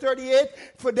 7 verse 38,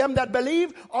 for them that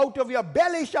believe, out of your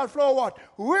belly shall flow what?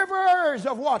 Rivers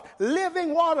of what?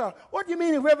 Living water. What do you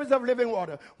mean rivers of living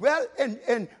water? Well,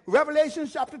 in Revelation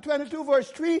chapter 22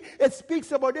 verse 3, it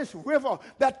speaks about this river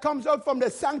that comes out from the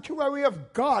sanctuary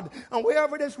of God. And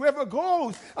wherever this river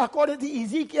goes, according to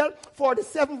Ezekiel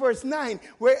 47 verse 9,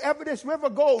 wherever this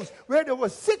river goes, where there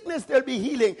was sickness, there'll be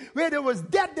healing. Where there was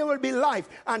death, there will be life.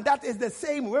 And that is the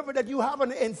same river that you have on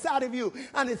the inside of you.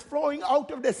 And it's flowing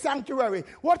out of the sanctuary.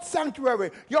 What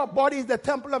sanctuary? Your body is the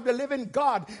temple of the living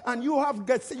God, and you are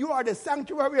the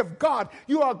sanctuary of God.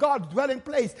 You are God's dwelling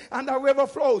place, and the river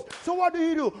flows. So what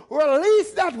do?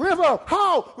 Release that river.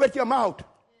 How? With your mouth.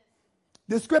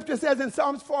 The scripture says in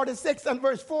Psalms 46 and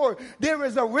verse 4, there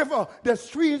is a river, the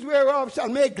streams whereof shall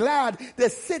make glad the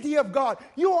city of God.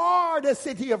 You are the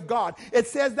city of God. It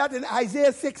says that in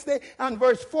Isaiah 60 and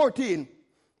verse 14.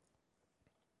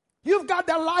 You've got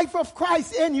the life of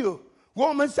Christ in you.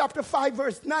 Romans chapter 5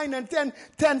 verse 9 and 10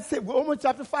 Romans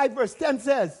chapter 5 verse 10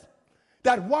 says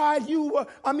that while you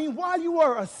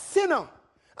were a sinner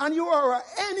and you are an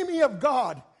enemy of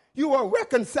God, you were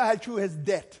reconciled through his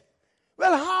death.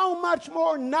 Well, how much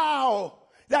more now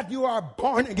that you are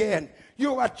born again?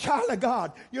 You're a child of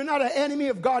God. You're not an enemy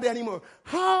of God anymore.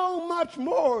 How much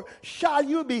more shall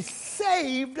you be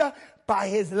saved by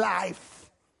his life?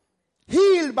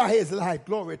 Healed by his life.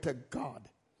 Glory to God.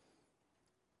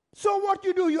 So what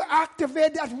you do, you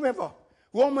activate that river.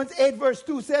 Romans 8 verse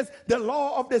 2 says, the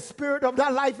law of the spirit of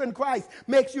that life in Christ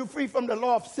makes you free from the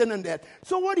law of sin and death.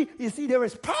 So what do you see? There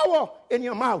is power in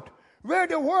your mouth. Where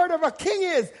the word of a king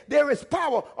is, there is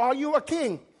power. Are you a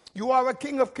king? You are a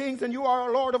king of kings and you are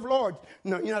a lord of lords.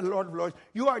 No, you're not a lord of lords.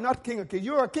 You are not king of kings.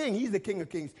 You're a king. He's the king of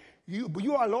kings.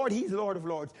 You are Lord. He's Lord of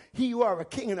lords. You are a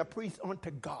king and a priest unto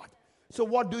God. So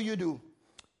what do?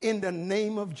 In the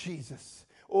name of Jesus.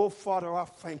 Oh, Father, I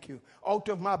thank you. Out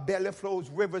of my belly flows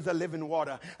rivers of living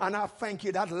water. And I thank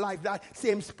you that life, that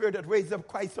same spirit that raised up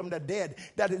Christ from the dead,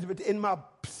 that is within my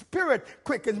spirit,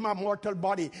 quickens my mortal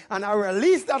body. And I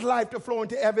release that life to flow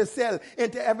into every cell,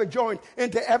 into every joint,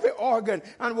 into every organ.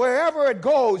 And wherever it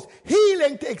goes,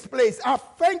 healing takes place. I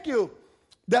thank you.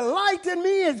 The light in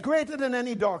me is greater than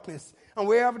any darkness. And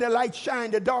wherever the light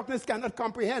shines, the darkness cannot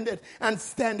comprehend it and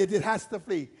stand it. It has to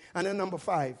flee. And then number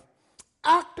 5,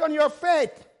 act on your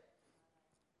faith.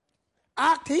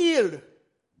 Act healed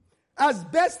as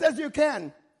best as you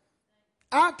can.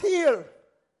 Act healed.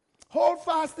 Hold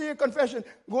fast to your confession.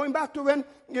 Going back to when,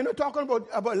 talking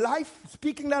about life,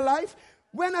 speaking that life.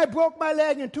 When I broke my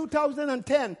leg in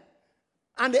 2010,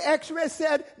 and the x-ray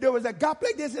said there was a gap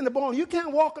like this in the bone. You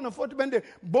can't walk on a foot when the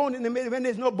bone in the middle, when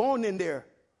there's no bone in there.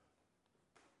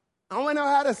 And when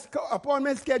I had an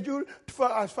appointment scheduled for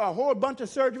a whole bunch of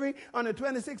surgery on the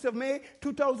 26th of May,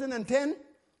 2010,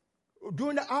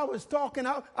 during the hours talking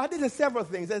out, I did several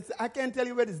things. I can't tell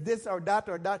you whether it's this or that,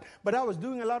 but I was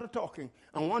doing a lot of talking.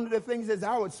 And one of the things is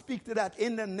I would speak to that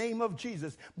in the name of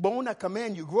Jesus. Bone, I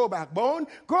command you, grow back. Bone,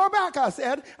 grow back, I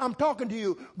said. I'm talking to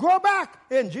you. Grow back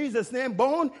in Jesus' name.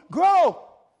 Bone, grow.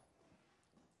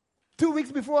 2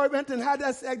 weeks before I went and had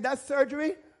that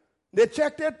surgery, they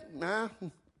checked it. Nah.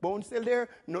 Bone still there,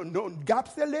 no gap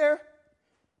still there.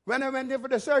 When I went in for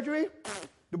the surgery,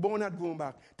 the bone had grown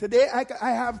back. Today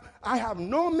I have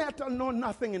no metal, no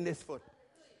nothing in this foot.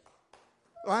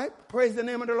 Right? Praise the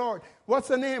name of the Lord. What's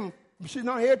her name? She's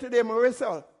not here today,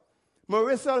 Marissa.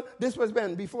 Marissa, this was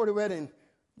when? Before the wedding.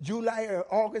 July or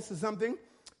August or something.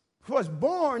 She was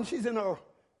born, she's in her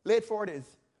late 40s.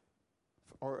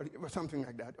 Or something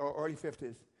like that, or early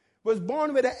 50s. Was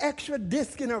born with an extra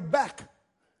disc in her back.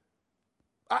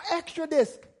 An extra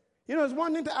disc. It's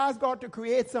one thing to ask God to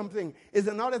create something. It's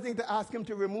another thing to ask him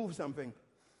to remove something.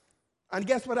 And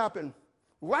guess what happened?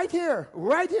 Right here,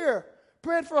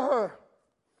 prayed for her.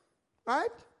 Right?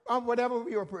 Or whatever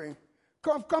we were praying.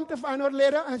 Come to find out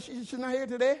later, and she's not here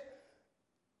today.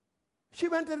 She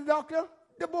went to the doctor.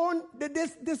 The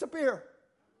disc disappeared.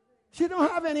 She don't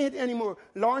have any anymore.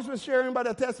 Lawrence was sharing about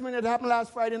a testimony that happened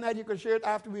last Friday night. You could share it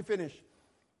after we finish.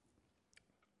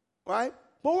 Right?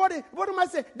 But what am I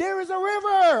saying? There is a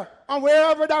river. And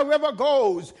wherever that river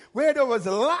goes, where there was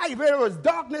light, where there was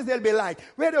darkness, there'll be light.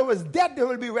 Where there was death, there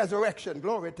will be resurrection.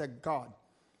 Glory to God.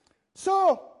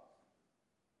 So,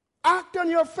 Act on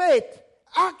your faith.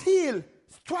 Act healed.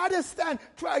 Try to stand.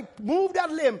 Try move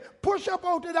that limb. Push up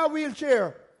out of that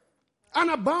wheelchair. And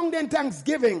abound in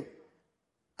thanksgiving.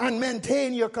 And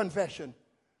maintain your confession.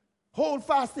 Hold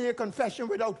fast to your confession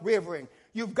without wavering.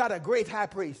 You've got a great high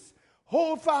priest.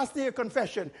 Hold fast to your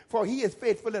confession, for he is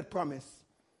faithful that promise.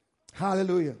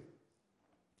 Hallelujah.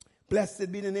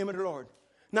 Blessed be the name of the Lord.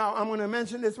 Now, I'm going to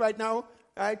mention this right now.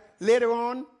 Right? Later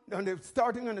on,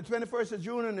 starting on the 21st of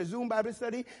June on the Zoom Bible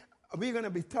study, we're going to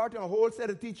be starting a whole set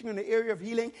of teaching in the area of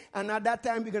healing. And at that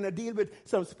time, we're going to deal with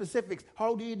some specifics.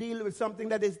 How do you deal with something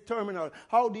that is terminal?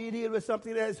 How do you deal with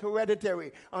something that is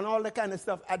hereditary? And all that kind of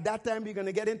stuff. At that time, we're going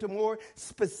to get into more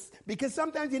because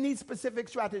sometimes you need specific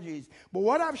strategies. But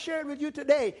what I've shared with you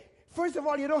today, first of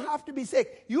all, you don't have to be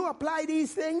sick. You apply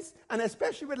these things, and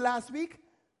especially with last week,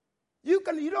 you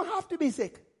don't have to be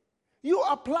sick. You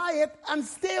apply it and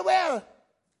stay well.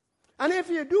 And if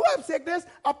you do have sickness,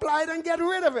 apply it and get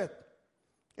rid of it.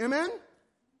 Amen?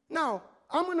 Now,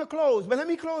 I'm going to close, but let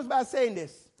me close by saying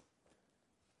this.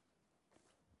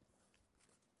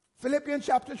 Philippians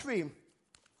chapter 3.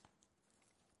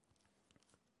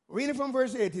 Reading from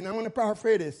verse 18, I'm going to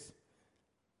paraphrase this.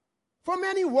 For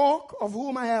many walk, of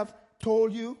whom I have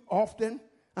told you often,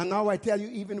 and now I tell you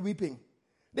even weeping.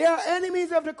 They are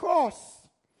enemies of the cross,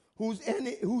 whose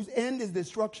end is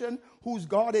destruction, whose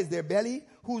God is their belly,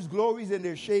 whose glory is in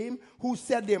their shame, who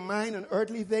set their mind on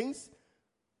earthly things.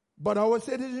 But our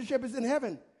citizenship is in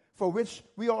heaven, for which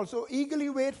we also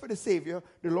eagerly wait for the Savior,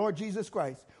 the Lord Jesus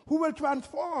Christ, who will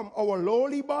transform our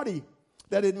lowly body,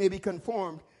 that it may be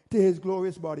conformed to his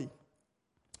glorious body,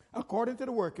 according to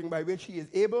the working by which he is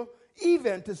able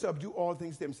even to subdue all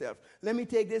things to himself. Let me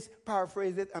take this,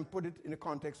 paraphrase it, and put it in the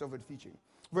context of the teaching.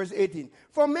 Verse 18.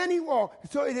 For many walk,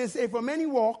 so it is, for many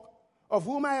walk, of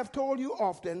whom I have told you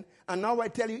often, and now I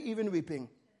tell you even weeping.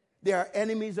 They are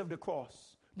enemies of the cross.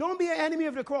 Don't be an enemy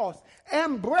of the cross.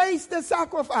 Embrace the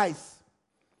sacrifice.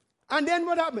 And then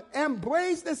what happens?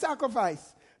 Embrace the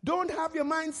sacrifice. Don't have your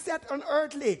mind set on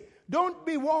earthly. Don't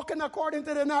be walking according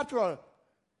to the natural.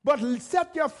 But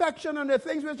set your affection on the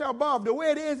things which are above, the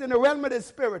way it is in the realm of the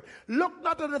spirit. Look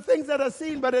not at the things that are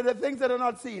seen, but at the things that are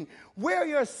not seen. Where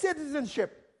your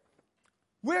citizenship,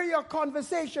 where your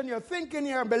conversation, your thinking,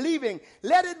 your believing,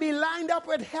 let it be lined up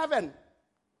with heaven.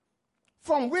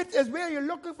 From which is where you're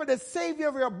looking for the Savior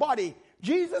of your body,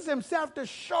 Jesus himself, to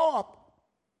show up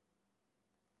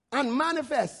and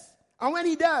manifest. And when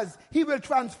he does, he will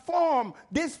transform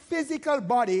this physical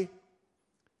body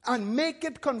and make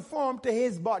it conform to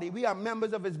his body. We are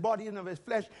members of his body and of his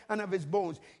flesh and of his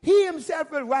bones. He himself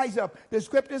will rise up. The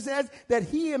scripture says that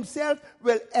he himself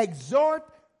will exert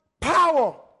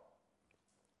power.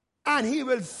 And he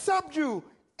will subdue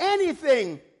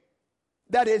anything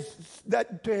that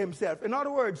to himself. In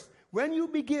other words, when you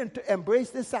begin to embrace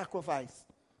this sacrifice,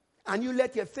 and you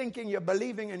let your thinking, your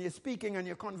believing, and your speaking, and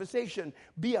your conversation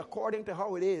be according to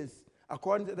how it is,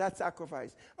 according to that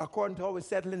sacrifice, according to how it's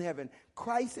settled in heaven,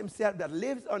 Christ himself that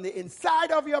lives on the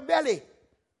inside of your belly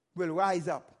will rise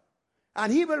up.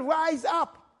 And he will rise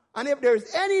up. And if there's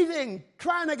anything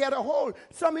trying to get a hold,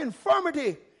 some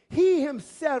infirmity, he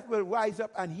himself will rise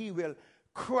up and he will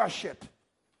crush it.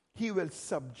 He will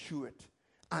subdue it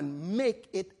and make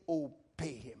it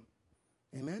obey him.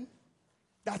 Amen?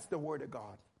 That's the word of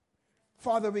God.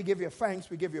 Father, we give you thanks,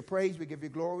 we give you praise, we give you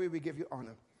glory, we give you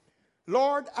honor.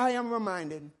 Lord, I am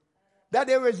reminded that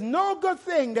there is no good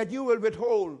thing that you will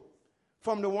withhold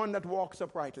from the one that walks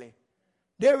uprightly.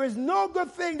 There is no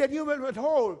good thing that you will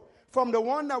withhold from the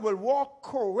one that will walk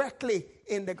correctly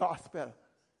in the gospel,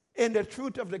 in the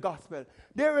truth of the gospel.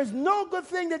 There is no good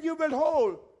thing that you will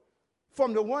withhold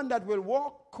from the one that will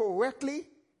walk correctly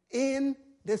in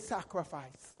the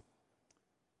sacrifice.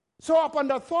 So upon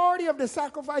the authority of the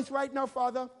sacrifice right now,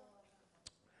 Father,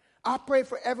 I pray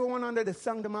for everyone under the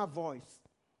sound of my voice.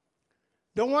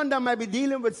 The one that might be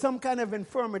dealing with some kind of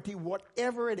infirmity,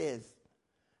 whatever it is.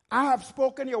 I have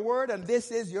spoken your word, and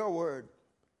this is your word.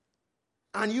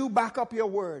 And you back up your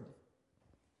word.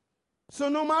 So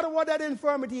no matter what that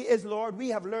infirmity is, Lord, we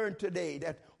have learned today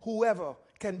that whoever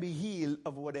can be healed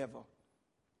of whatever.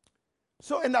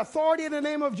 So in the authority in the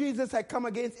name of Jesus, I come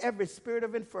against every spirit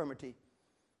of infirmity.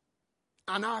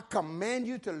 And I command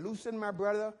you to loosen my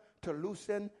brother, to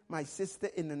loosen my sister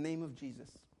in the name of Jesus.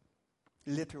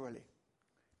 Literally.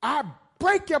 I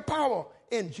break your power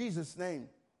in Jesus' name.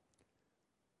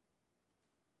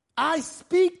 I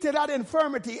speak to that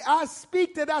infirmity. I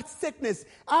speak to that sickness.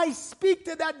 I speak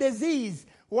to that disease.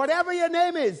 Whatever your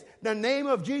name is, the name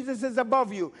of Jesus is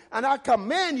above you. And I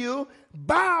command you,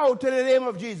 bow to the name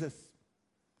of Jesus.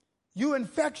 You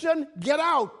infection, get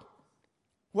out.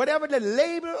 Whatever the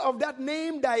label of that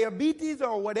name, diabetes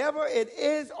or whatever it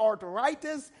is,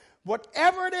 arthritis,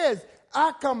 whatever it is,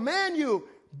 I command you,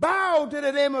 bow to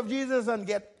the name of Jesus and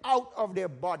get out of their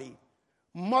body.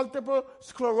 Multiple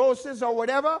sclerosis or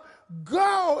whatever,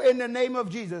 go in the name of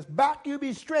Jesus. Back you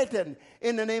be straightened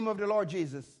in the name of the Lord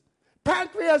Jesus.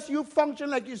 Pancreas, you function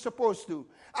like you're supposed to.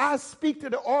 I speak to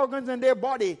the organs in their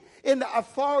body in the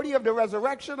authority of the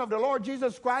resurrection of the Lord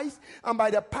Jesus Christ, and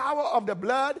by the power of the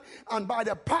blood and by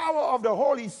the power of the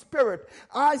Holy Spirit.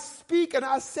 I speak and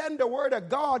I send the word of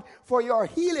God for your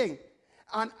healing.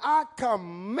 And I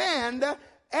command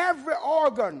every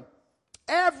organ,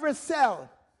 every cell,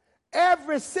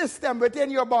 every system within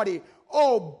your body,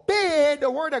 obey the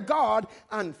word of God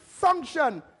and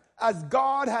function as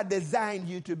God had designed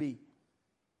you to be.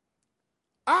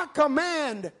 I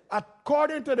command,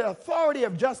 according to the authority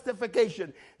of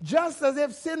justification, just as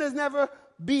if sin has never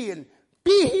been,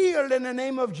 be healed in the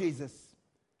name of Jesus.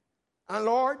 And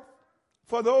Lord,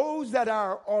 for those that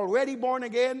are already born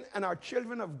again and are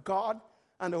children of God,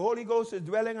 and the Holy Ghost is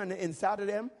dwelling on the inside of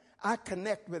them, I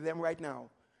connect with them right now.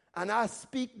 And I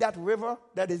speak that river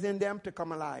that is in them to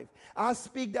come alive. I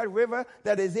speak that river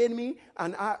that is in me,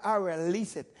 and I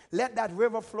release it. Let that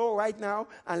river flow right now,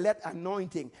 and let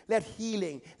anointing, let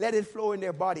healing, let it flow in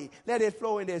their body. Let it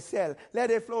flow in their cell.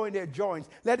 Let it flow in their joints.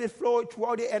 Let it flow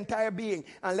throughout their entire being,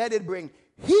 and let it bring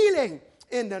healing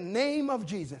in the name of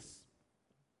Jesus.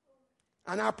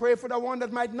 And I pray for the one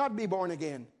that might not be born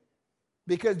again,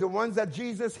 because the ones that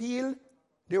Jesus healed,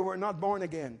 they were not born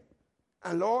again.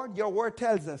 And Lord, your word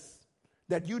tells us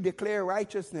that you declare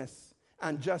righteousness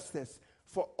and justice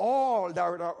for all that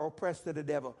are oppressed of the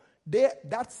devil.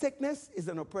 That sickness is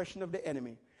an oppression of the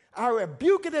enemy. I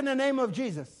rebuke it in the name of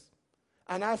Jesus.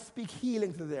 And I speak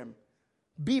healing to them.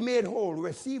 Be made whole.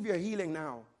 Receive your healing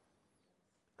now.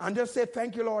 And just say,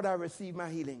 thank you, Lord, I receive my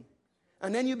healing.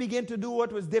 And then you begin to do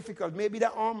what was difficult. Maybe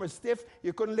the arm was stiff.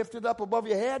 You couldn't lift it up above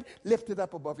your head. Lift it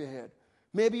up above your head.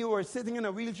 Maybe you were sitting in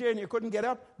a wheelchair and you couldn't get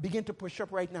up. Begin to push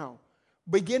up right now.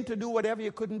 Begin to do whatever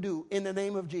you couldn't do in the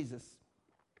name of Jesus.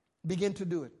 Begin to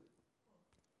do it.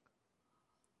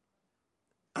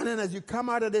 And then as you come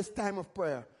out of this time of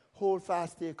prayer, hold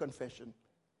fast to your confession.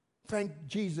 Thank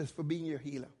Jesus for being your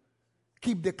healer.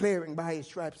 Keep declaring, by his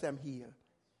stripes I'm healed.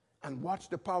 And watch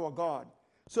the power of God.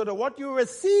 So that what you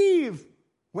receive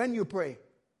when you pray,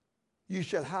 you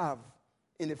shall have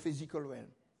in the physical realm.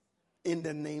 In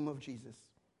the name of Jesus.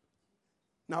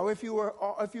 Now, if you were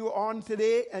on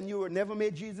today and you were never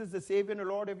made Jesus the Savior and the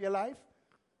Lord of your life,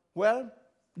 well,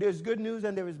 there's good news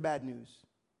and there is bad news.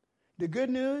 The good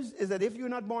news is that if you're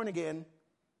not born again,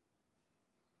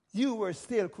 you were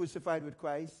still crucified with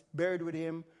Christ, buried with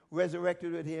him,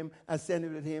 resurrected with him,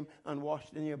 ascended with him, and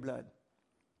washed in your blood.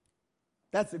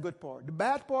 That's the good part. The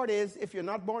bad part is, if you're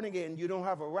not born again, you don't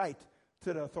have a right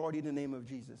to the authority in the name of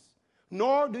Jesus.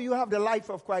 Nor do you have the life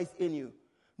of Christ in you.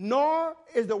 Nor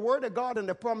is the word of God and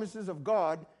the promises of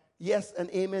God, yes and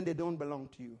amen, they don't belong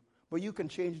to you. But you can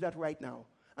change that right now.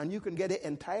 And you can get the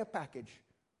entire package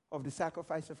of the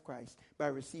sacrifice of Christ by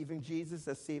receiving Jesus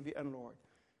as Savior and Lord.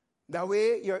 That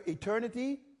way, your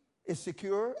eternity is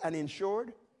secure and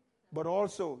insured, but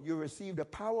also you receive the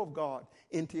power of God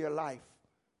into your life,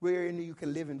 wherein you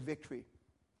can live in victory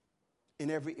in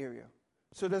every area.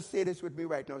 So just say this with me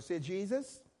right now. Say,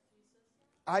 Jesus,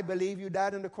 I believe you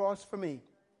died on the cross for me.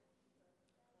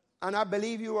 And I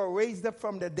believe you were raised up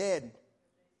from the dead.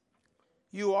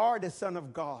 You are the Son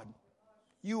of God.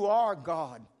 You are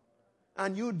God.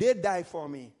 And you did die for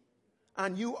me.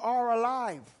 And you are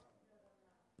alive.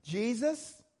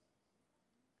 Jesus,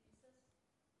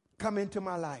 come into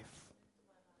my life.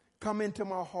 Come into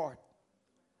my heart.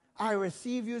 I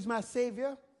receive you as my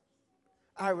Savior.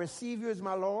 I receive you as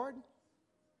my Lord.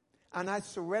 And I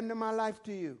surrender my life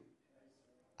to you.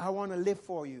 I want to live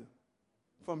for you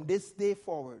from this day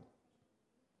forward.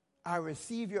 I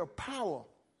receive your power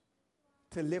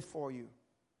to live for you.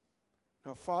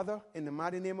 Now, Father, in the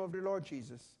mighty name of the Lord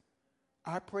Jesus,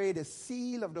 I pray the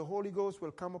seal of the Holy Ghost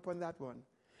will come upon that one.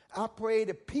 I pray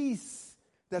the peace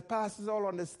that passes all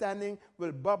understanding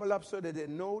will bubble up so that they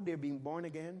know they're being born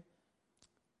again.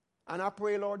 And I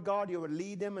pray, Lord God, you will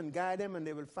lead them and guide them, and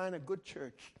they will find a good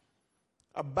church.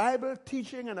 A Bible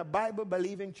teaching and a Bible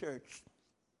believing church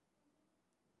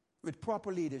with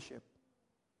proper leadership.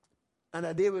 And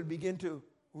that they will begin to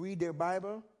read their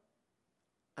Bible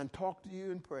and talk to you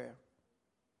in prayer.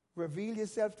 Reveal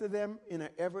yourself to them in an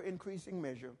ever-increasing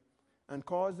measure and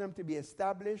cause them to be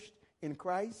established in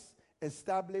Christ,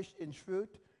 established in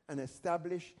truth, and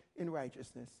established in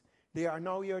righteousness. They are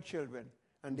now your children,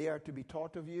 and they are to be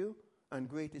taught of you, and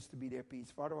great is to be their peace.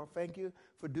 Father, I thank you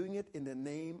for doing it in the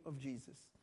name of Jesus.